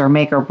cases are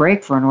make or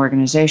break for an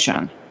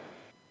organization.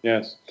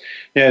 Yes.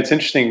 Yeah, it's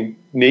interesting.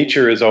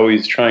 Nature is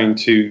always trying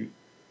to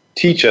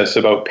teach us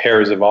about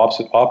pairs of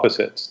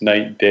opposites,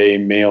 night, day,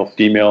 male,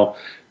 female,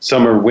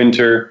 summer,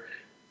 winter.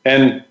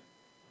 And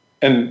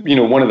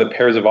one of the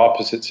pairs of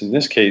opposites in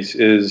this case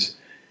is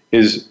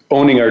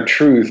owning our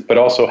truth, but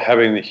also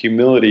having the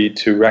humility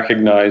to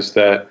recognize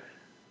that,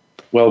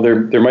 well,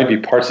 there might be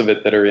parts of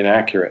it that are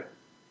inaccurate.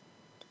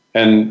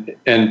 And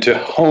to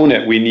hone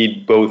it, we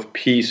need both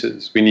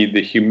pieces. We need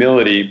the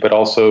humility, but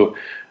also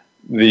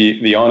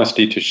the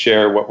honesty to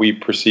share what we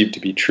perceive to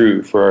be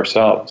true for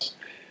ourselves.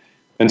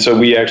 And so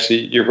we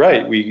actually, you're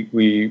right,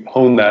 we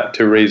hone that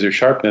to razor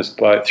sharpness,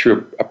 but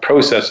through a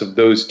process of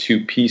those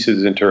two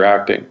pieces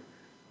interacting.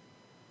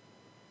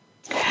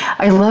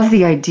 I love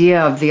the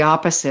idea of the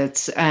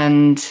opposites,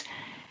 and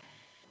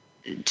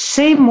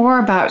say more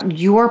about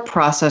your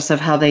process of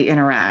how they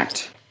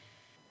interact.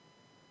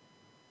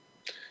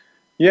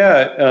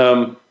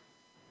 Yeah,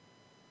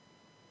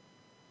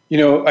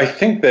 I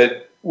think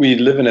that we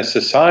live in a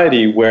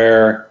society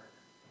where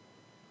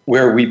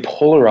we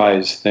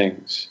polarize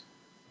things,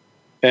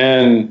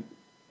 and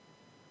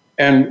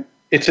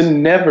it's a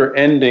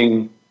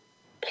never-ending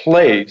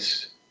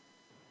place,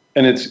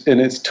 and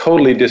it's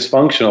totally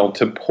dysfunctional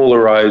to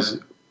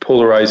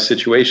polarize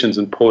situations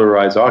and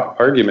polarize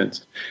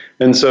arguments.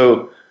 And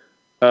so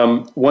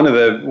one of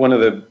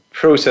the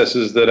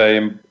processes that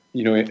I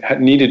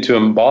it needed to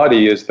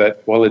embody is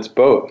that, well, it's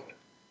both.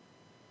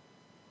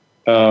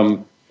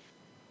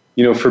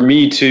 For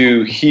me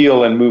to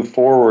heal and move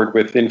forward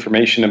with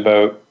information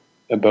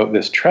about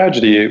this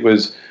tragedy, it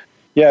was,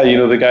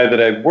 the guy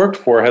that I worked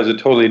for has a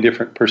totally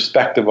different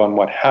perspective on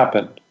what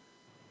happened.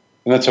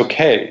 And that's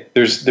okay.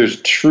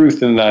 There's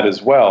truth in that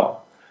as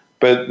well.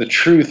 But the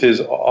truth is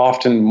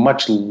often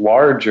much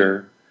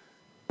larger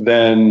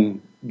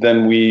than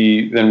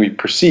we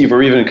perceive,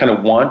 or even kind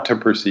of want to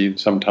perceive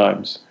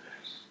sometimes.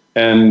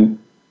 And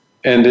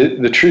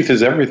the truth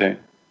is everything.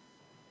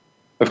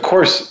 Of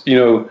course,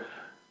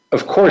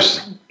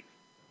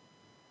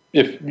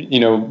 if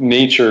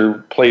nature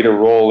played a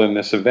role in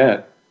this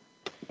event,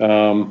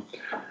 but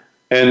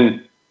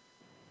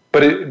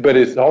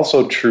it's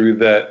also true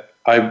that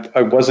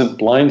I wasn't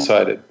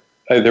blindsided.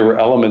 There were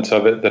elements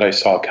of it that I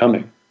saw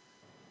coming.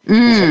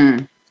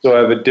 So I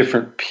have a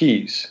different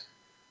piece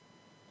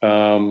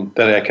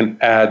that I can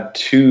add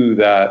to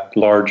that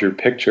larger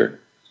picture.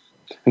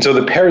 And so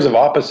the pairs of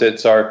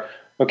opposites are,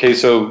 okay,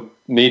 so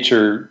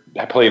nature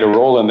played a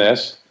role in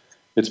this.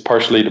 It's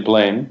partially to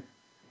blame.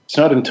 It's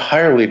not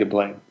entirely to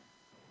blame.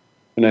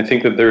 And I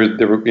think that there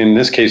in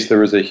this case, there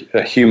was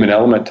a human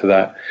element to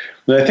that.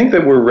 And I think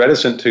that we're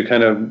reticent to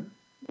kind of,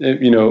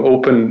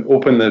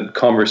 open the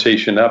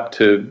conversation up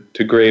to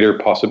greater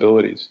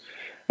possibilities.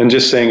 And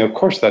just saying, of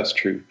course, that's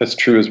true. That's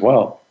true as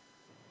well.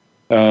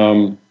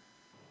 And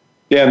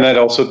that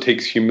also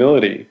takes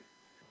humility,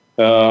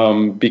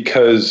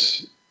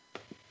 because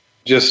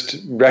just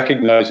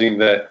recognizing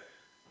that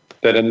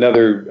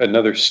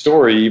another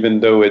story,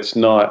 even though it's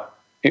not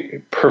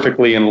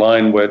perfectly in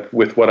line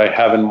with what I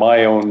have in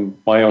my own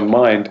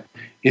mind,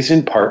 is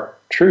in part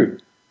true.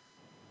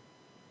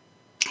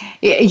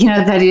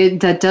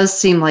 That does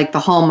seem like the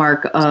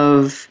hallmark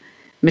of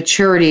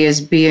maturity,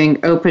 is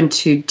being open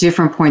to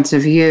different points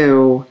of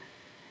view,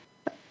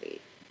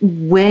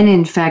 when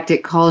in fact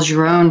it calls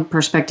your own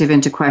perspective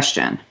into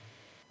question.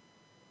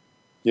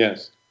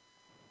 Yes.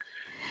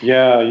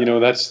 Yeah,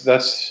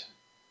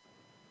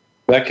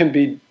 that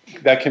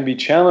can be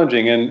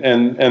challenging,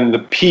 and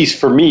the piece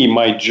for me,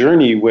 my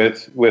journey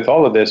with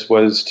all of this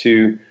was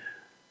to,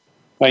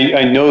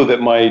 I know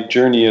that my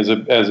journey as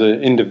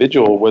an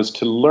individual was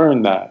to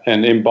learn that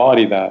and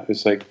embody that.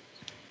 It's like,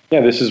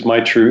 this is my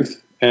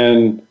truth,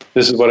 and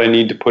this is what I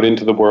need to put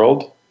into the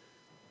world.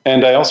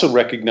 And I also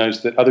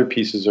recognize that other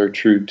pieces are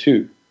true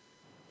too,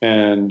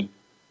 and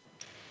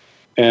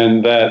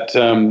that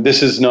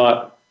this is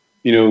not,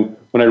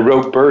 when I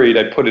wrote Buried,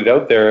 I put it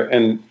out there,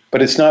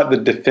 but it's not the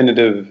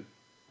definitive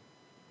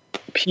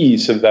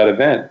piece of that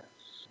event.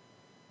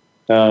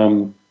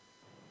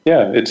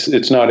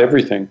 It's not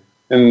everything,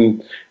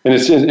 and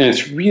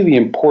it's really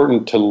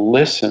important to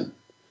listen.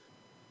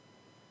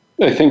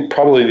 I think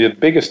probably the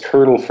biggest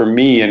hurdle for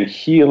me in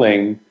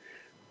healing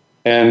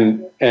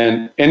and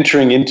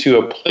entering into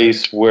a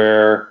place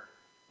where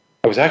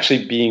I was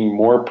actually being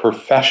more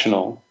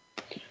professional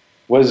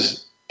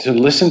was to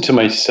listen to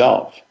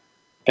myself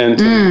and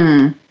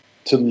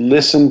to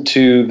listen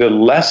to the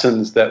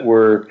lessons that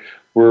were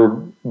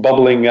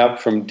bubbling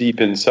up from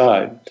deep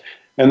inside,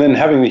 and then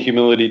having the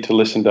humility to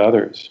listen to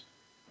others.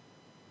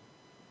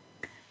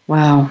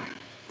 Wow.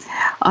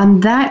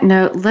 On that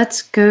note,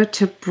 let's go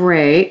to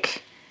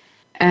break,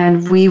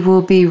 and we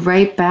will be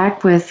right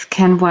back with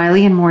Ken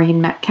Wiley and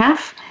Maureen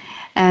Metcalf,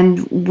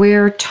 and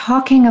we're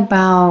talking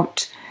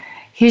about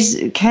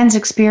Ken's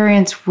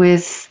experience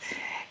with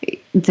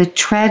the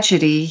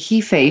tragedy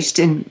he faced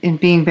in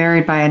being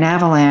buried by an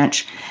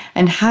avalanche,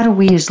 and how do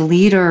we as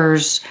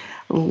leaders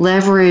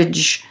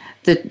leverage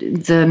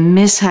the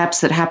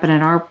mishaps that happen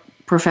in our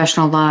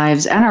professional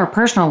lives and our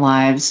personal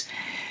lives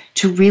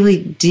to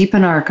really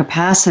deepen our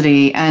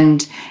capacity.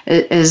 And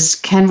as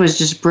Ken was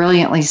just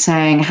brilliantly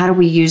saying, how do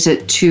we use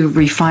it to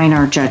refine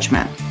our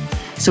judgment?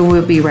 So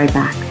we'll be right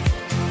back.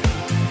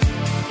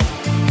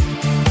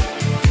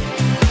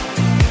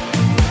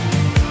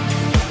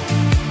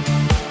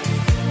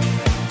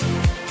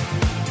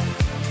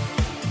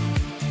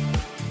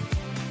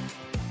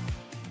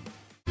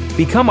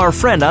 Become our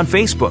friend on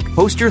Facebook.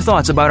 Post your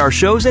thoughts about our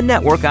shows and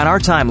network on our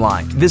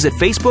timeline. Visit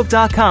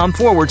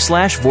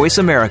facebook.com/Voice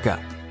America.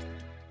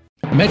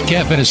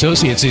 Metcalf &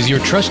 Associates is your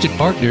trusted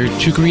partner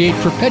to create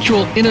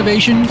perpetual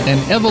innovation and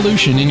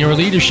evolution in your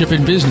leadership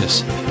and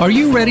business. Are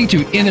you ready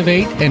to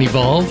innovate and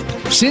evolve?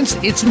 Since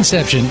its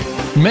inception,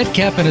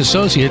 Metcalf &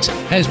 Associates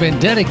has been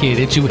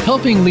dedicated to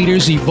helping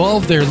leaders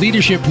evolve their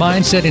leadership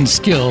mindset and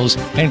skills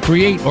and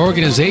create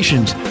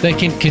organizations that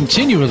can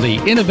continually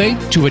innovate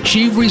to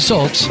achieve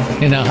results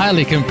in a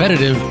highly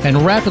competitive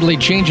and rapidly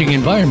changing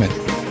environment.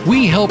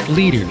 We help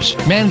leaders,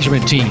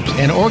 management teams,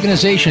 and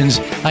organizations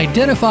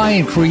identify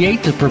and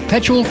create the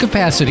perpetual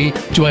capacity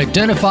to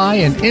identify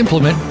and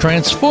implement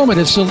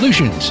transformative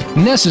solutions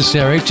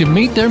necessary to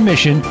meet their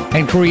mission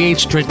and create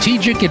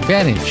strategic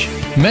advantage.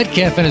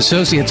 Metcalf &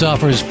 Associates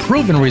offers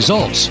proven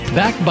results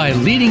backed by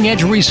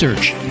leading-edge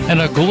research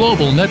and a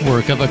global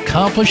network of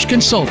accomplished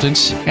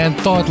consultants and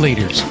thought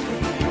leaders.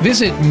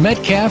 visit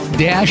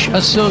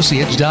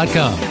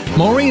metcalf-associates.com.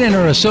 Maureen and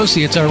her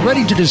associates are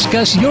ready to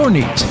discuss your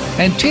needs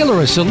and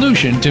tailor a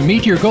solution to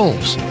meet your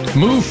goals.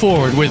 Move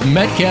forward with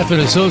Metcalf &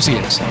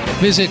 Associates.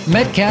 Visit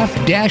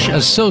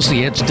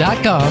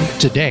metcalf-associates.com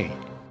today.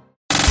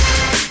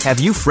 Have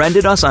you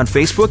friended us on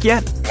Facebook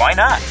yet? Why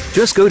not?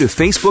 Just go to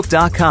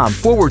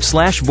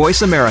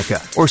facebook.com/Voice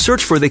America or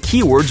search for the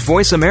keywords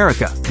Voice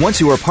America. Once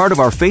you are part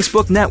of our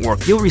Facebook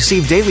network, you'll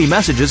receive daily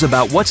messages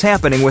about what's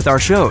happening with our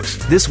shows,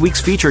 this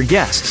week's featured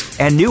guests,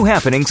 and new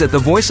happenings at the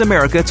Voice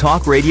America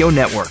Talk Radio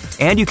Network.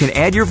 And you can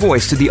add your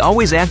voice to the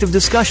always active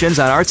discussions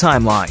on our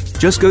timeline.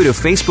 Just go to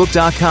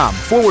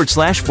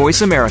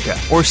facebook.com/Voice America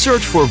or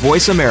search for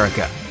Voice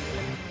America.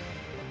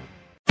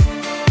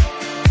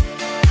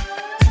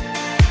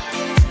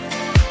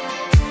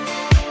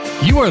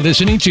 You are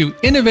listening to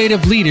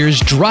Innovative Leaders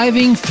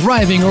Driving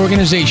Thriving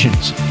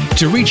Organizations.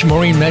 To reach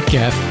Maureen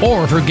Metcalf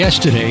or her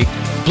guest today,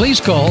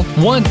 please call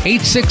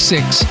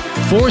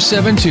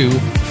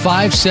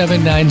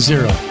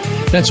 1-866-472-5790.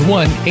 That's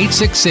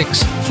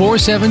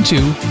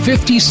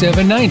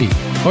 1-866-472-5790.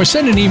 Or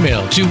send an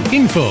email to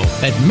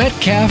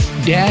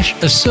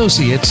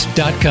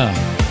info@metcalf-associates.com.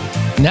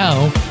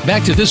 Now,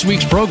 back to this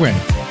week's program.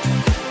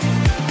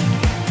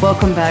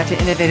 Welcome back to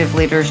Innovative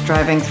Leaders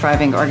Driving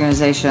Thriving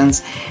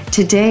Organizations.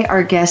 Today,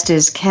 our guest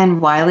is Ken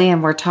Wiley,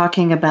 and we're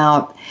talking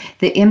about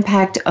the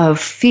impact of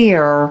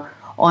fear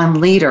on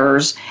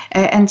leaders.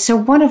 And so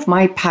one of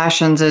my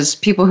passions, as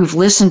people who've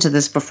listened to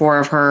this before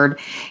have heard,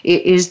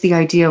 is the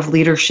idea of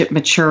leadership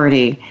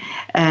maturity.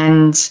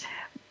 And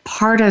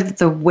part of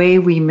the way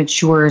we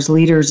mature as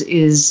leaders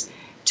is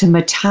to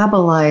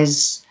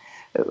metabolize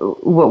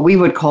what we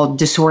would call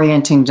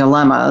disorienting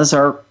dilemmas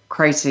or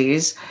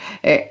crises,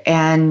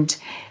 and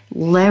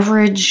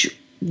leverage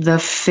the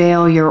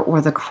failure or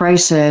the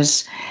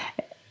crisis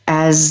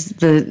as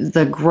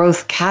the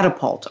growth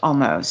catapult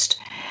almost.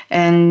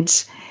 And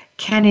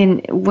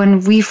Ken, when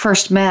we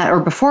first met,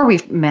 or before we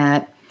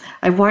met,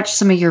 I watched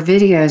some of your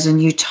videos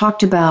and you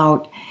talked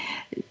about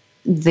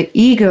the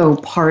ego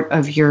part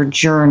of your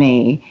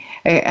journey.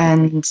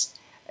 And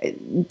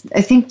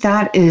I think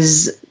that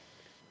is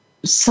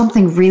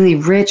something really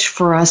rich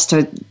for us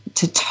to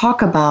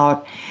talk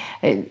about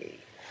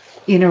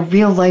in a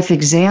real life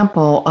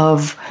example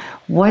of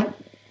what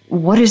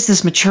does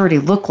this maturity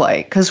look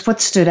like? Because what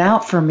stood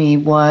out for me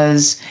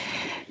was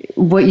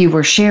what you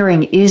were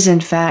sharing is in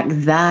fact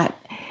that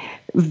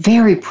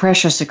very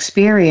precious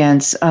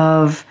experience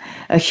of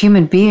a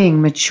human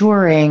being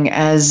maturing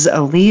as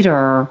a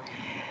leader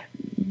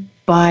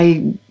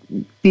by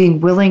being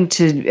willing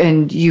to,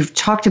 and you've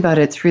talked about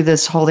it through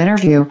this whole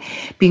interview,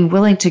 being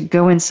willing to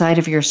go inside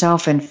of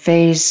yourself and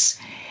face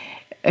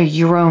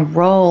your own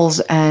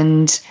roles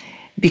and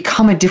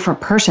become a different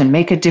person,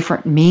 make a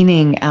different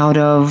meaning out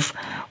of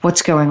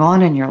what's going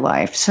on in your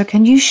life. So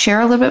can you share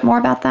a little bit more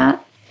about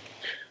that?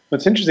 Well,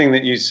 it's interesting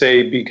that you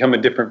say become a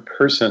different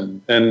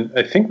person. And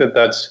I think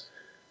that's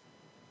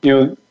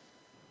one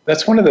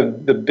of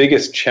the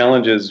biggest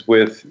challenges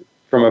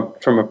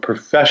from a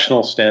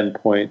professional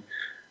standpoint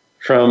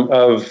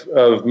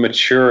of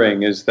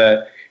maturing, is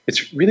that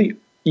it's really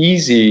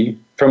easy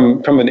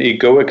from an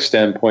egoic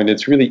standpoint,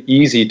 it's really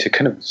easy to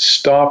kind of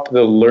stop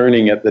the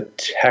learning at the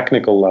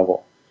technical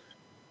level.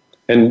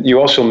 And you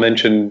also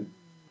mentioned,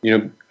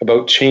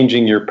 about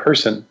changing your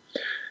person.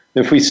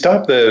 If we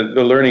stop the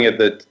learning at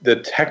the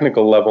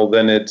technical level,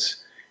 then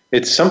it's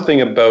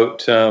something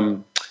about,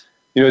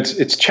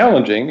 it's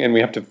challenging, and we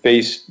have to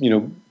face,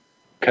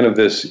 kind of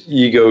this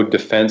ego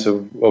defense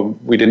of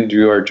we didn't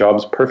do our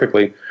jobs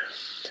perfectly.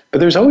 But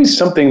there's always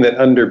something that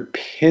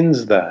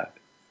underpins that.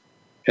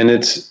 And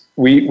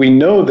we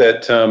know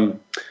that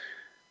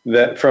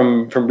that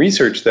from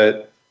research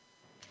that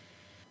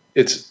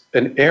it's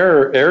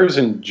errors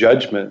in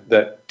judgment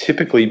that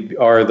typically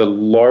are the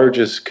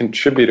largest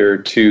contributor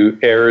to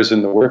errors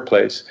in the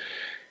workplace.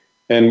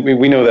 And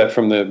we know that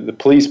from the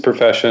police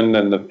profession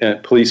and the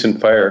police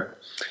and fire.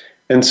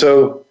 And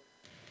so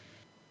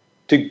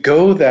to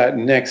go that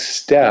next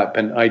step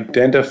and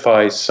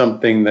identify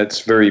something that's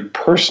very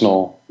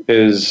personal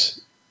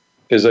is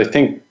I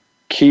think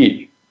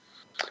key.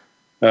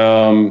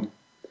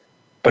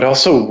 But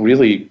also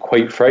really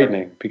quite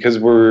frightening, because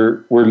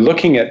we're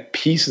looking at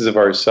pieces of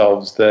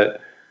ourselves that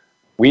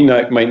we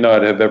might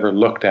not have ever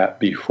looked at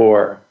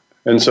before.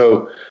 And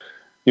so,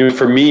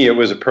 for me, it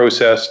was a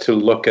process to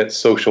look at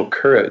social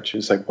courage.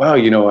 It's like, wow,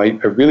 I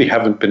really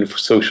haven't been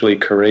socially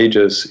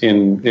courageous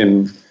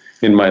in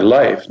my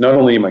life, not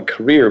only in my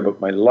career, but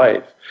my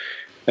life.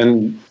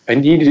 And I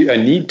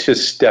need to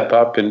step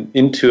up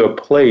into a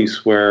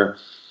place where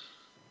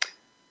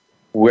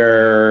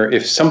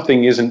if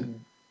something isn't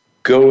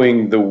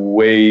going the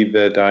way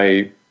that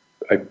I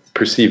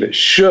perceive it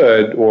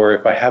should, or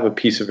if I have a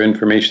piece of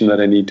information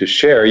that I need to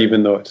share,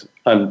 even though it's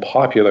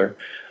unpopular,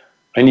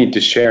 I need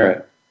to share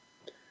it.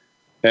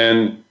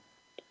 And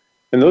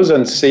those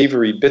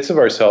unsavory bits of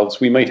ourselves,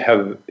 we might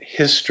have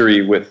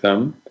history with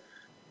them.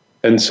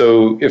 And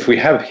so if we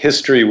have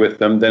history with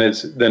them, then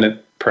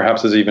it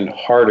perhaps is even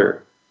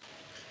harder.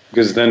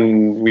 because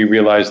then we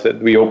realize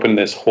that we open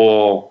this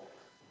whole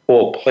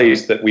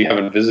place that we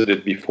haven't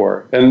visited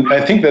before. And I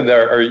think that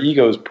our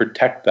egos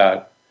protect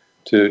that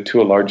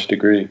to a large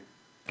degree.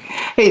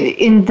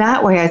 In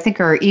that way, I think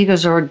our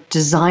egos are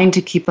designed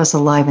to keep us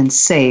alive and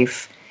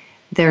safe.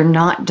 They're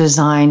not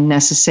designed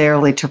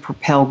necessarily to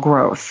propel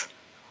growth.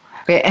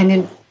 And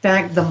in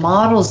fact, the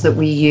models that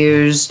we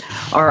use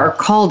are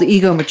called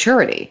ego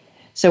maturity.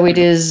 So it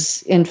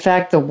is, in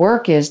fact, the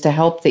work is to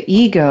help the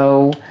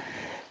ego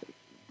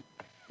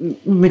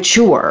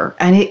mature.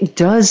 And it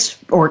does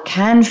or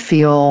can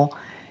feel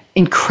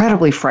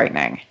incredibly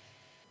frightening.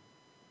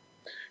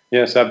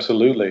 Yes,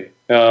 absolutely.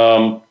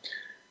 And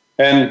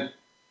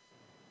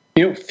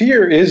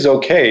fear is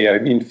okay. I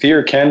mean,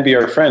 fear can be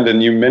our friend.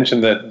 And you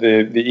mentioned that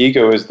the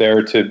ego is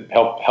there to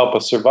help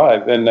us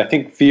survive. And I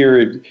think fear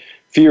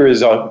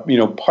is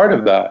part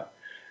of that.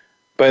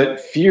 But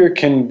fear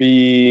can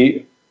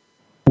be,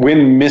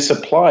 when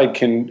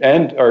misapplied,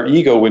 and our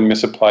ego, when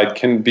misapplied,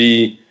 can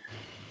be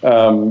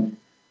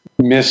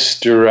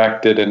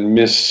misdirected and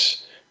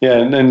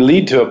and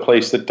lead to a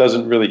place that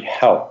doesn't really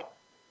help.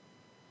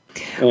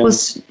 And well,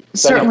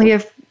 certainly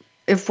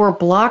if we're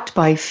blocked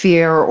by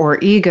fear or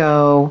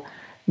ego,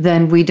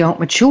 then we don't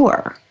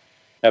mature.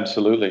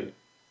 Absolutely.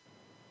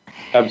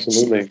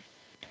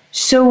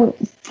 So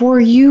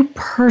for you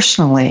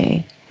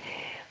personally,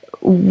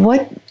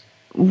 what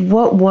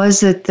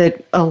was it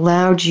that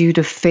allowed you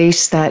to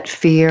face that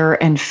fear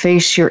and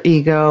face your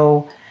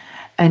ego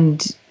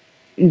and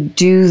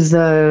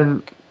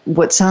do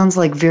what sounds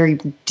like very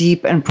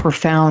deep and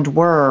profound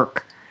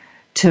work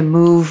to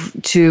move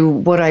to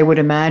what I would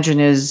imagine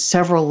is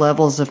several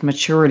levels of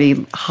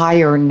maturity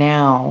higher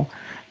now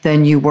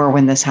than you were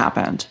when this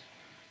happened?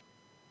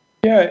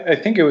 Yeah, I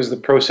think it was the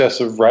process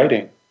of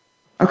writing.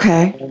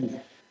 Okay.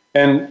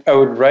 And I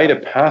would write a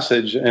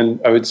passage and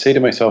I would say to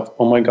myself,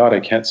 oh my God, I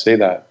can't say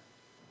that.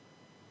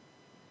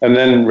 And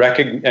then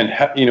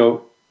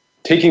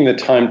taking the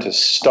time to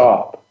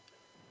stop.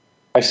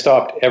 I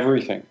stopped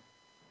everything.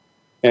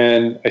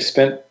 And I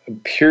spent a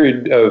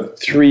period of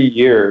 3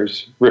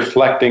 years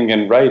reflecting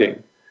and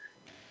writing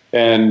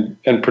and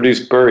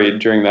produced Buried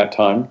during that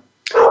time.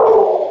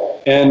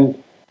 And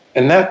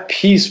that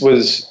piece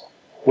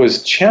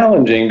was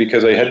challenging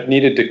because I had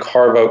needed to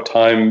carve out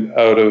time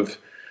out of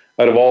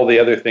all the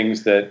other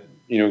things that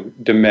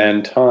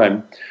demand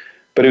time.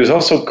 But it was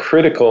also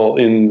critical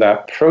in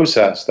that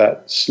process,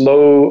 that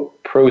slow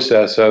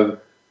process of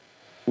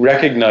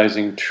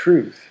recognizing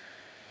truth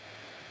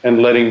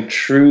and letting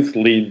truth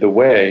lead the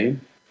way,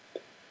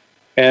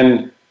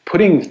 and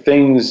putting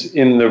things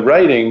in the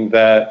writing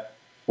that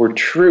were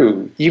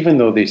true, even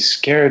though they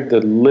scared the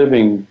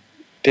living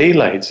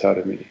daylights out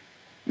of me.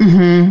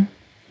 Mm-hmm.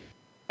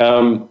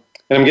 And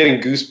I'm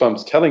getting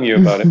goosebumps telling you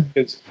about it,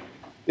 because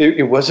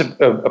it was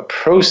a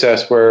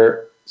process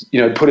where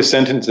I'd put a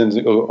sentence in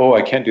and go, oh,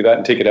 I can't do that,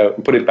 and take it out,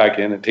 and put it back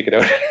in and take it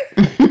out.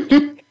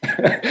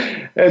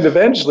 And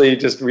eventually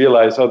just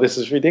realize, oh, this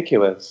is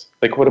ridiculous.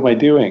 Like, what am I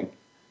doing?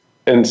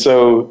 And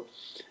so,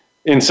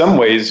 in some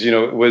ways,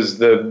 it was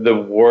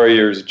the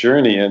warrior's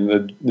journey, and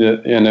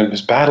I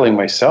was battling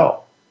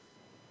myself.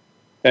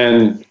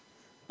 And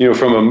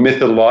from a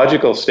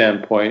mythological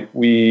standpoint,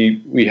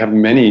 we have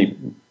many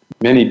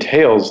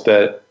tales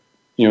that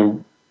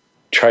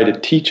try to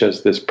teach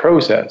us this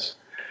process,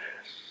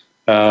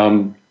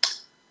 and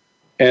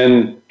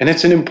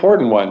it's an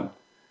important one.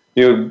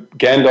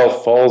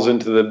 Gandalf falls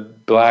into the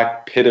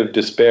black pit of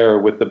despair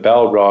with the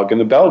Balrog,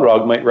 and the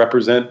Balrog might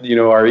represent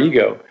our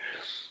ego.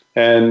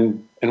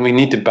 And we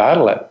need to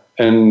battle it,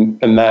 and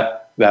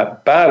that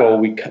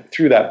battle,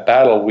 through that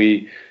battle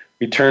we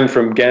turn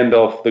from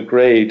Gandalf the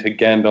Grey to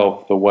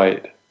Gandalf the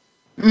White.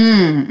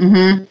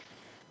 Mm-hmm.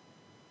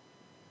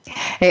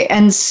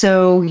 And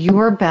so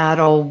your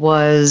battle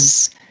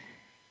was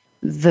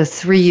the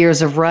 3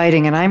 years of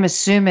writing, and I'm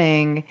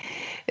assuming,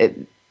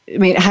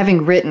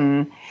 having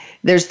written,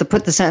 there's the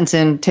put the sentence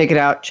in, take it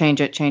out, change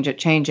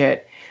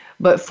it.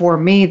 But for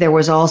me, there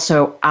was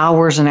also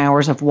hours and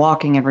hours of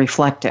walking and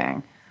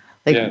reflecting.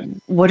 Like, yeah.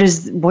 What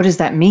does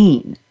that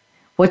mean?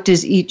 What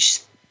does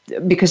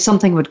because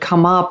something would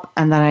come up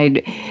and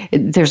then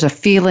there's a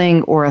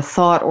feeling or a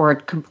thought or a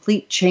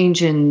complete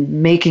change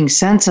in making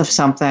sense of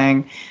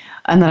something.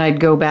 And then I'd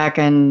go back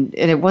and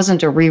it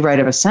wasn't a rewrite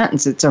of a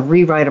sentence. It's a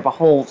rewrite of a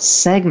whole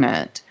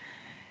segment,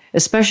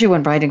 especially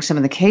when writing some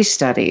of the case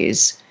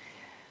studies.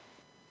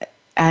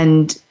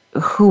 And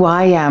who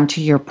I am,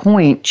 to your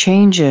point,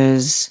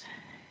 changes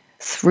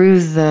through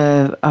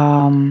the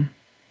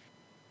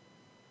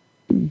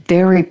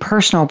very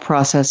personal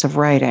process of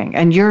writing,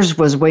 and yours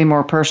was way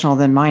more personal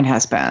than mine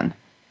has been.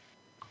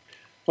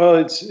 Well,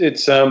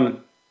 it's all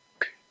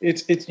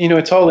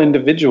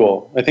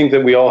individual. I think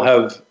that we all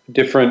have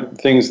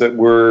different things that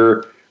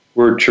we're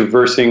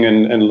traversing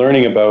and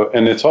learning about,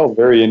 and it's all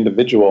very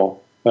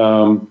individual.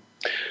 One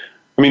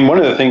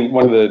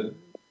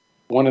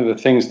of the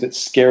things that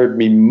scared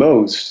me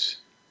most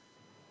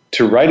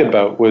to write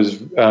about was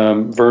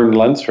Vern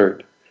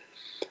Lunsford.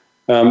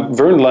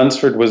 Vern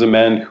Lunsford was a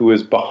man who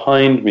was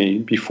behind me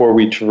before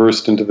we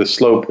traversed into the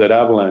slope that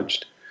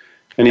avalanched.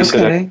 And he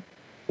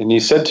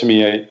said to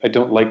me, I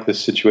don't like this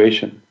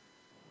situation.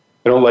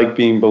 I don't like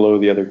being below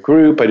the other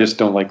group. I just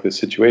don't like this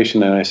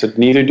situation. And I said,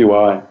 neither do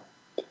I.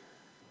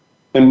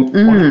 And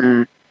one of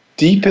the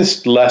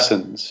deepest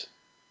lessons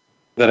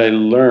that I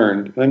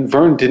learned, and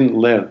Vern didn't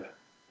live.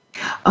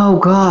 Oh,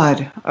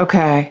 God.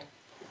 Okay.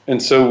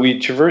 And so we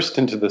traversed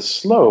into the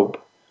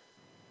slope,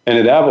 and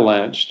it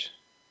avalanched.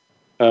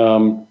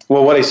 Well,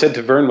 what I said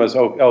to Vern was,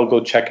 I'll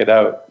go check it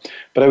out.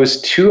 But I was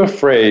too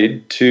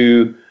afraid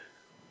to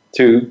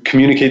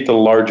communicate the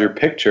larger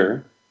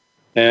picture,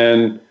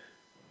 and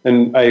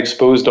I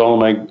exposed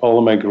all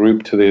of my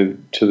group to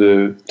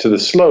the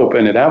slope,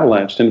 and it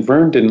avalanched, and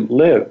Vern didn't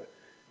live.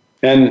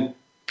 And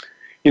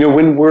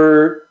when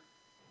we're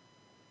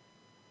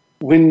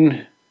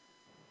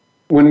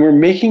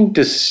making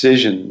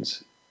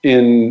decisions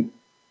in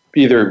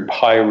either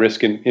high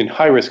risk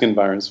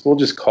environments, we'll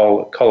just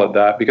call it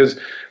that, because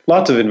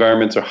lots of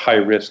environments are high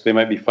risk. They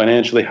might be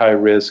financially high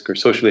risk, or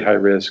socially high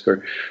risk,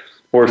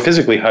 or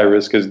physically high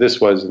risk, as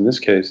this was in this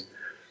case.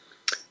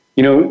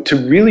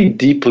 To really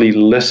deeply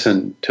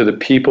listen to the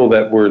people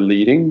that we're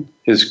leading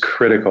is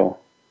critical,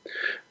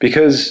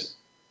 because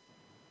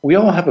we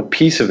all have a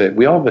piece of it.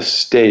 We all have a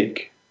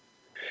stake.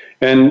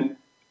 And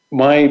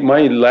my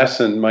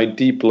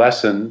deep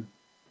lesson,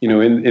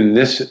 in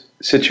this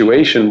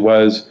situation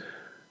was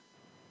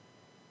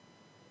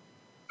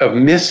a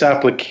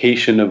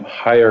misapplication of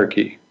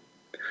hierarchy.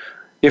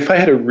 If I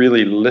had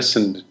really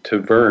listened to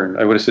Vern,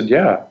 I would have said,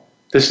 yeah,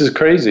 this is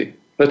crazy.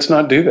 Let's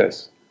not do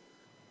this.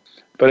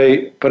 But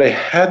I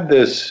had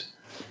this,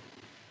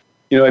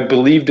 I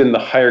believed in the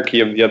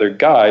hierarchy of the other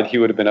guide. He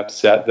would have been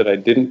upset that I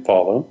didn't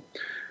follow.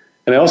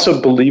 And I also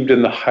believed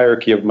in the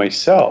hierarchy of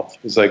myself.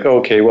 It's like,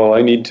 okay, well,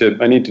 I need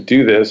to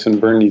do this, and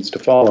Vern needs to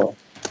follow.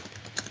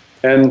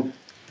 And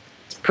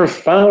it's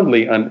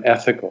profoundly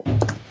unethical.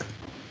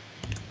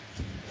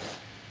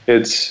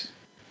 It's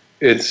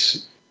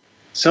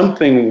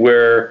something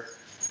where,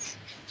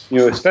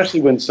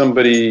 especially when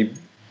somebody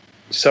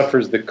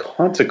suffers the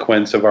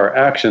consequence of our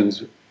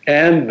actions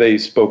and they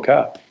spoke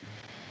up.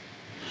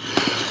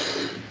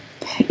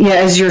 Yeah,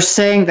 as you're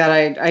saying that,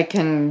 I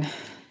can,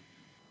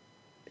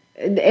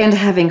 and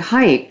having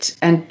hiked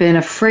and been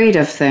afraid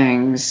of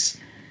things,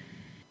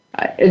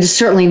 it's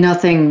certainly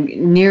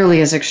nothing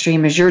nearly as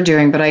extreme as you're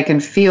doing, but I can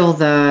feel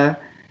the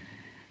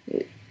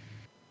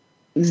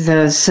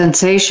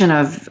sensation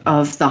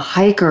of the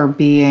hiker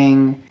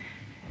being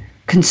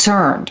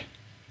concerned.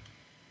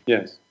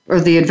 Yes. Or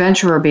the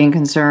adventurer being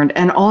concerned,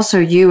 and also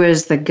you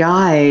as the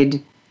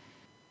guide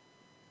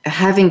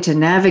having to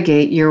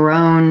navigate your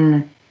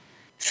own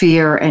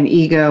fear and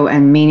ego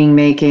and meaning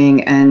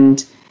making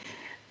and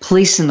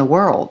police in the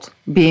world,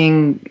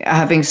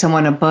 having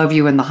someone above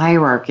you in the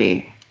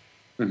hierarchy.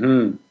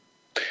 Mm-hmm.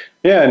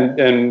 Yeah,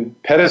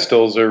 and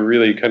pedestals are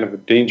really kind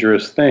of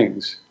dangerous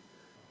things.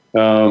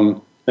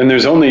 And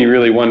there's only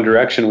really one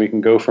direction we can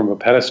go from a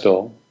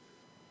pedestal.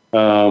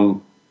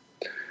 And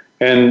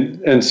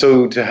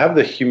so to have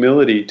the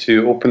humility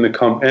to open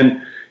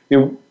and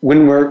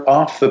when we're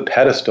off the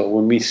pedestal,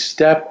 when we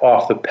step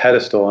off the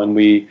pedestal and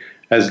we,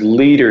 as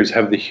leaders,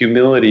 have the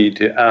humility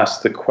to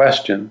ask the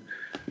question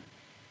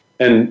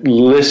and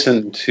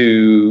listen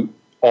to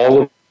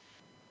all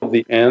of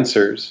the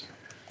answers,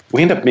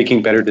 we end up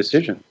making better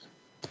decisions.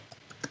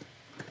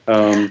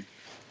 And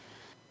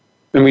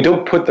we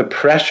don't put the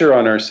pressure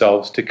on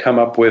ourselves to come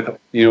up with,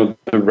 the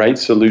right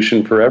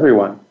solution for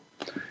everyone.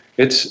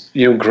 It's,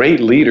 great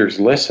leaders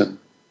listen.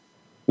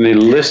 And they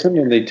listen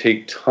and they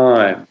take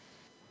time.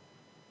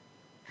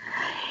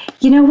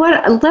 You know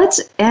what? Let's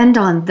end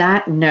on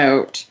that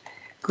note.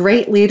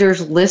 Great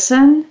leaders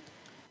listen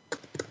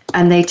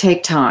and they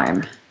take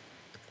time.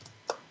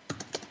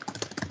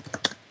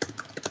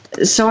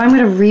 So I'm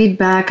going to read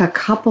back a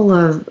couple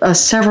of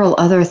several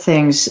other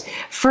things.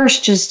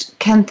 First, just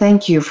Ken,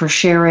 thank you for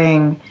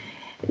sharing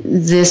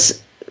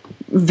this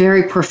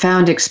very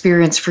profound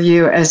experience for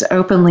you as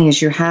openly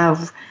as you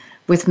have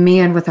with me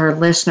and with our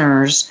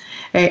listeners.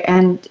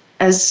 And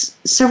as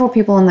several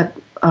people in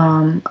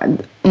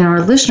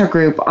our listener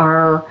group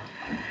are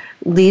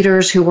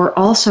leaders who are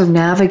also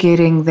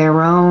navigating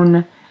their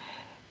own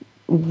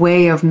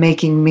way of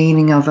making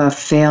meaning of a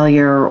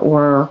failure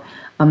or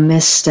a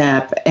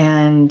misstep,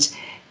 and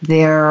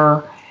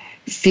they're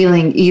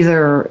feeling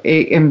either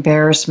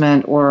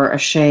embarrassment or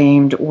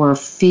ashamed or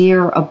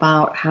fear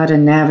about how to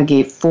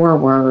navigate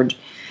forward.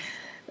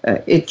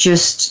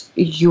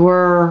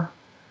 Your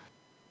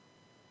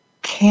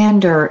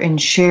candor in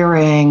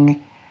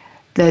sharing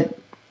that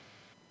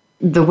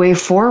the way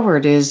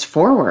forward is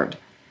forward,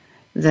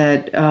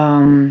 that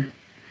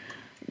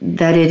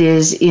it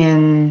is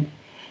in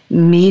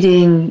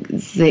meeting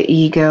the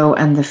ego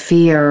and the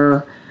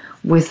fear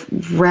with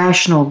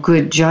rational,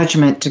 good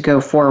judgment to go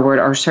forward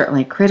are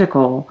certainly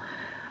critical,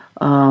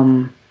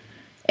 and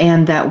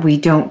that we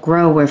don't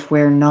grow if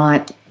we're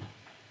not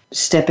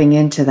stepping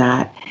into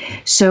that.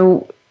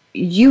 So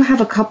you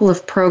have a couple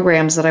of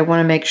programs that I want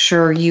to make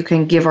sure you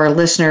can give our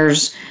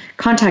listeners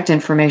contact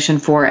information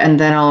for, and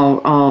then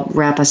I'll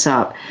wrap us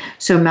up.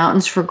 So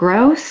Mountains for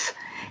Growth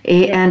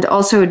and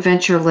also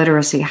Adventure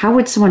Literacy. How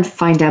would someone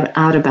find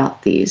out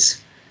about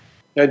these?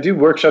 I do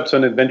workshops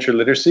on adventure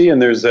literacy,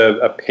 and there's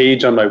a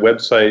page on my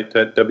website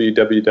at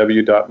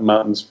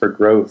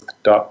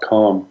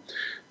www.mountainsforgrowth.com.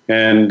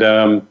 And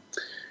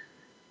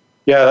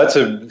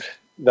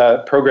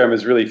that program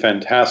is really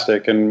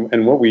fantastic.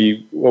 And what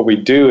we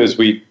do is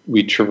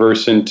we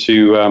traverse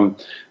into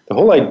the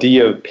whole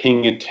idea of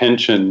paying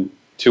attention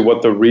to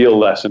what the real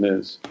lesson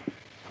is.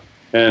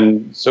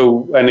 And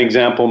so an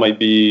example might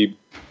be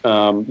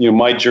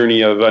my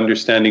journey of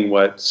understanding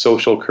what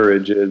social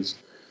courage is.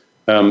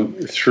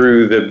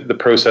 Through the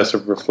process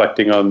of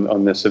reflecting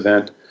on this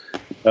event,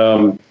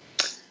 and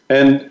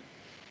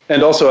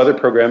also other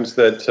programs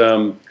that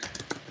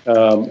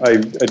I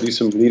do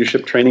some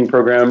leadership training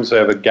programs. I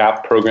have a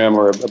GAP program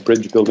or a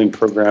bridge building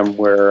program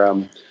where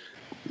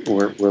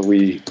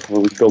we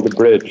build a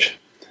bridge,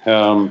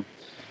 and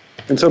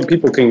so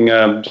people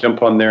can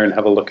jump on there and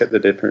have a look at the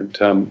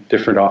different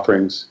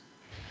offerings.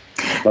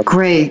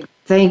 Great,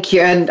 thank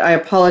you. And I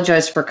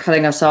apologize for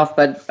cutting us off,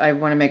 but I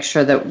want to make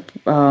sure that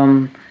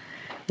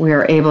we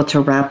are able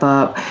to wrap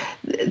up.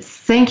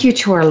 Thank you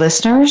to our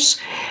listeners.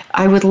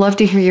 I would love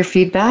to hear your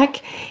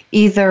feedback.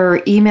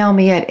 Either email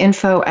me at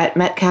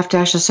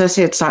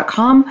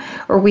info@metcalf-associates.com,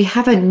 or we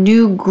have a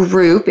new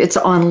group. It's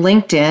on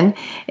LinkedIn,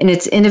 and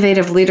it's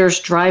Innovative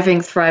Leaders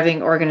Driving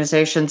Thriving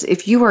Organizations.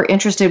 If you are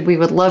interested, we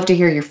would love to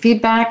hear your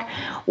feedback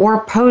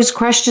or pose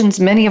questions.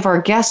 Many of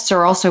our guests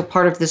are also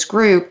part of this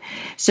group,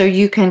 so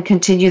you can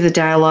continue the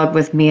dialogue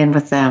with me and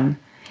with them.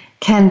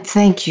 Ken,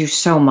 thank you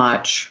so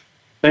much.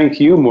 Thank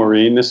you,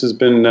 Maureen. This has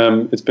been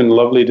it's been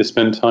lovely to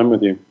spend time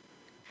with you.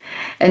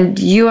 And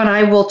you and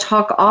I will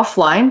talk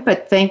offline,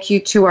 but thank you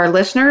to our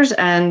listeners,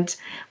 and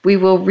we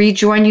will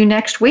rejoin you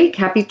next week.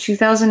 Happy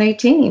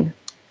 2018.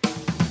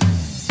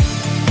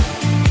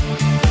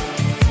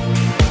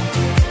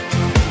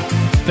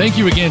 Thank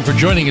you again for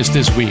joining us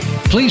this week.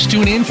 Please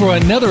tune in for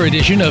another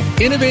edition of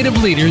Innovative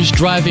Leaders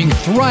Driving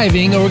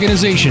Thriving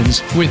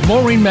Organizations with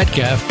Maureen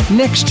Metcalf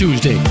next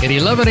Tuesday at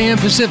 11 a.m.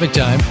 Pacific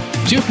Time,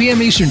 2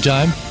 p.m. Eastern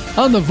Time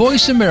on the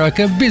Voice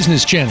America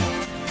Business Channel.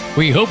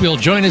 We hope you'll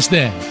join us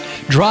then.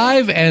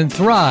 Drive and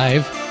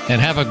thrive, and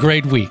have a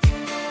great week.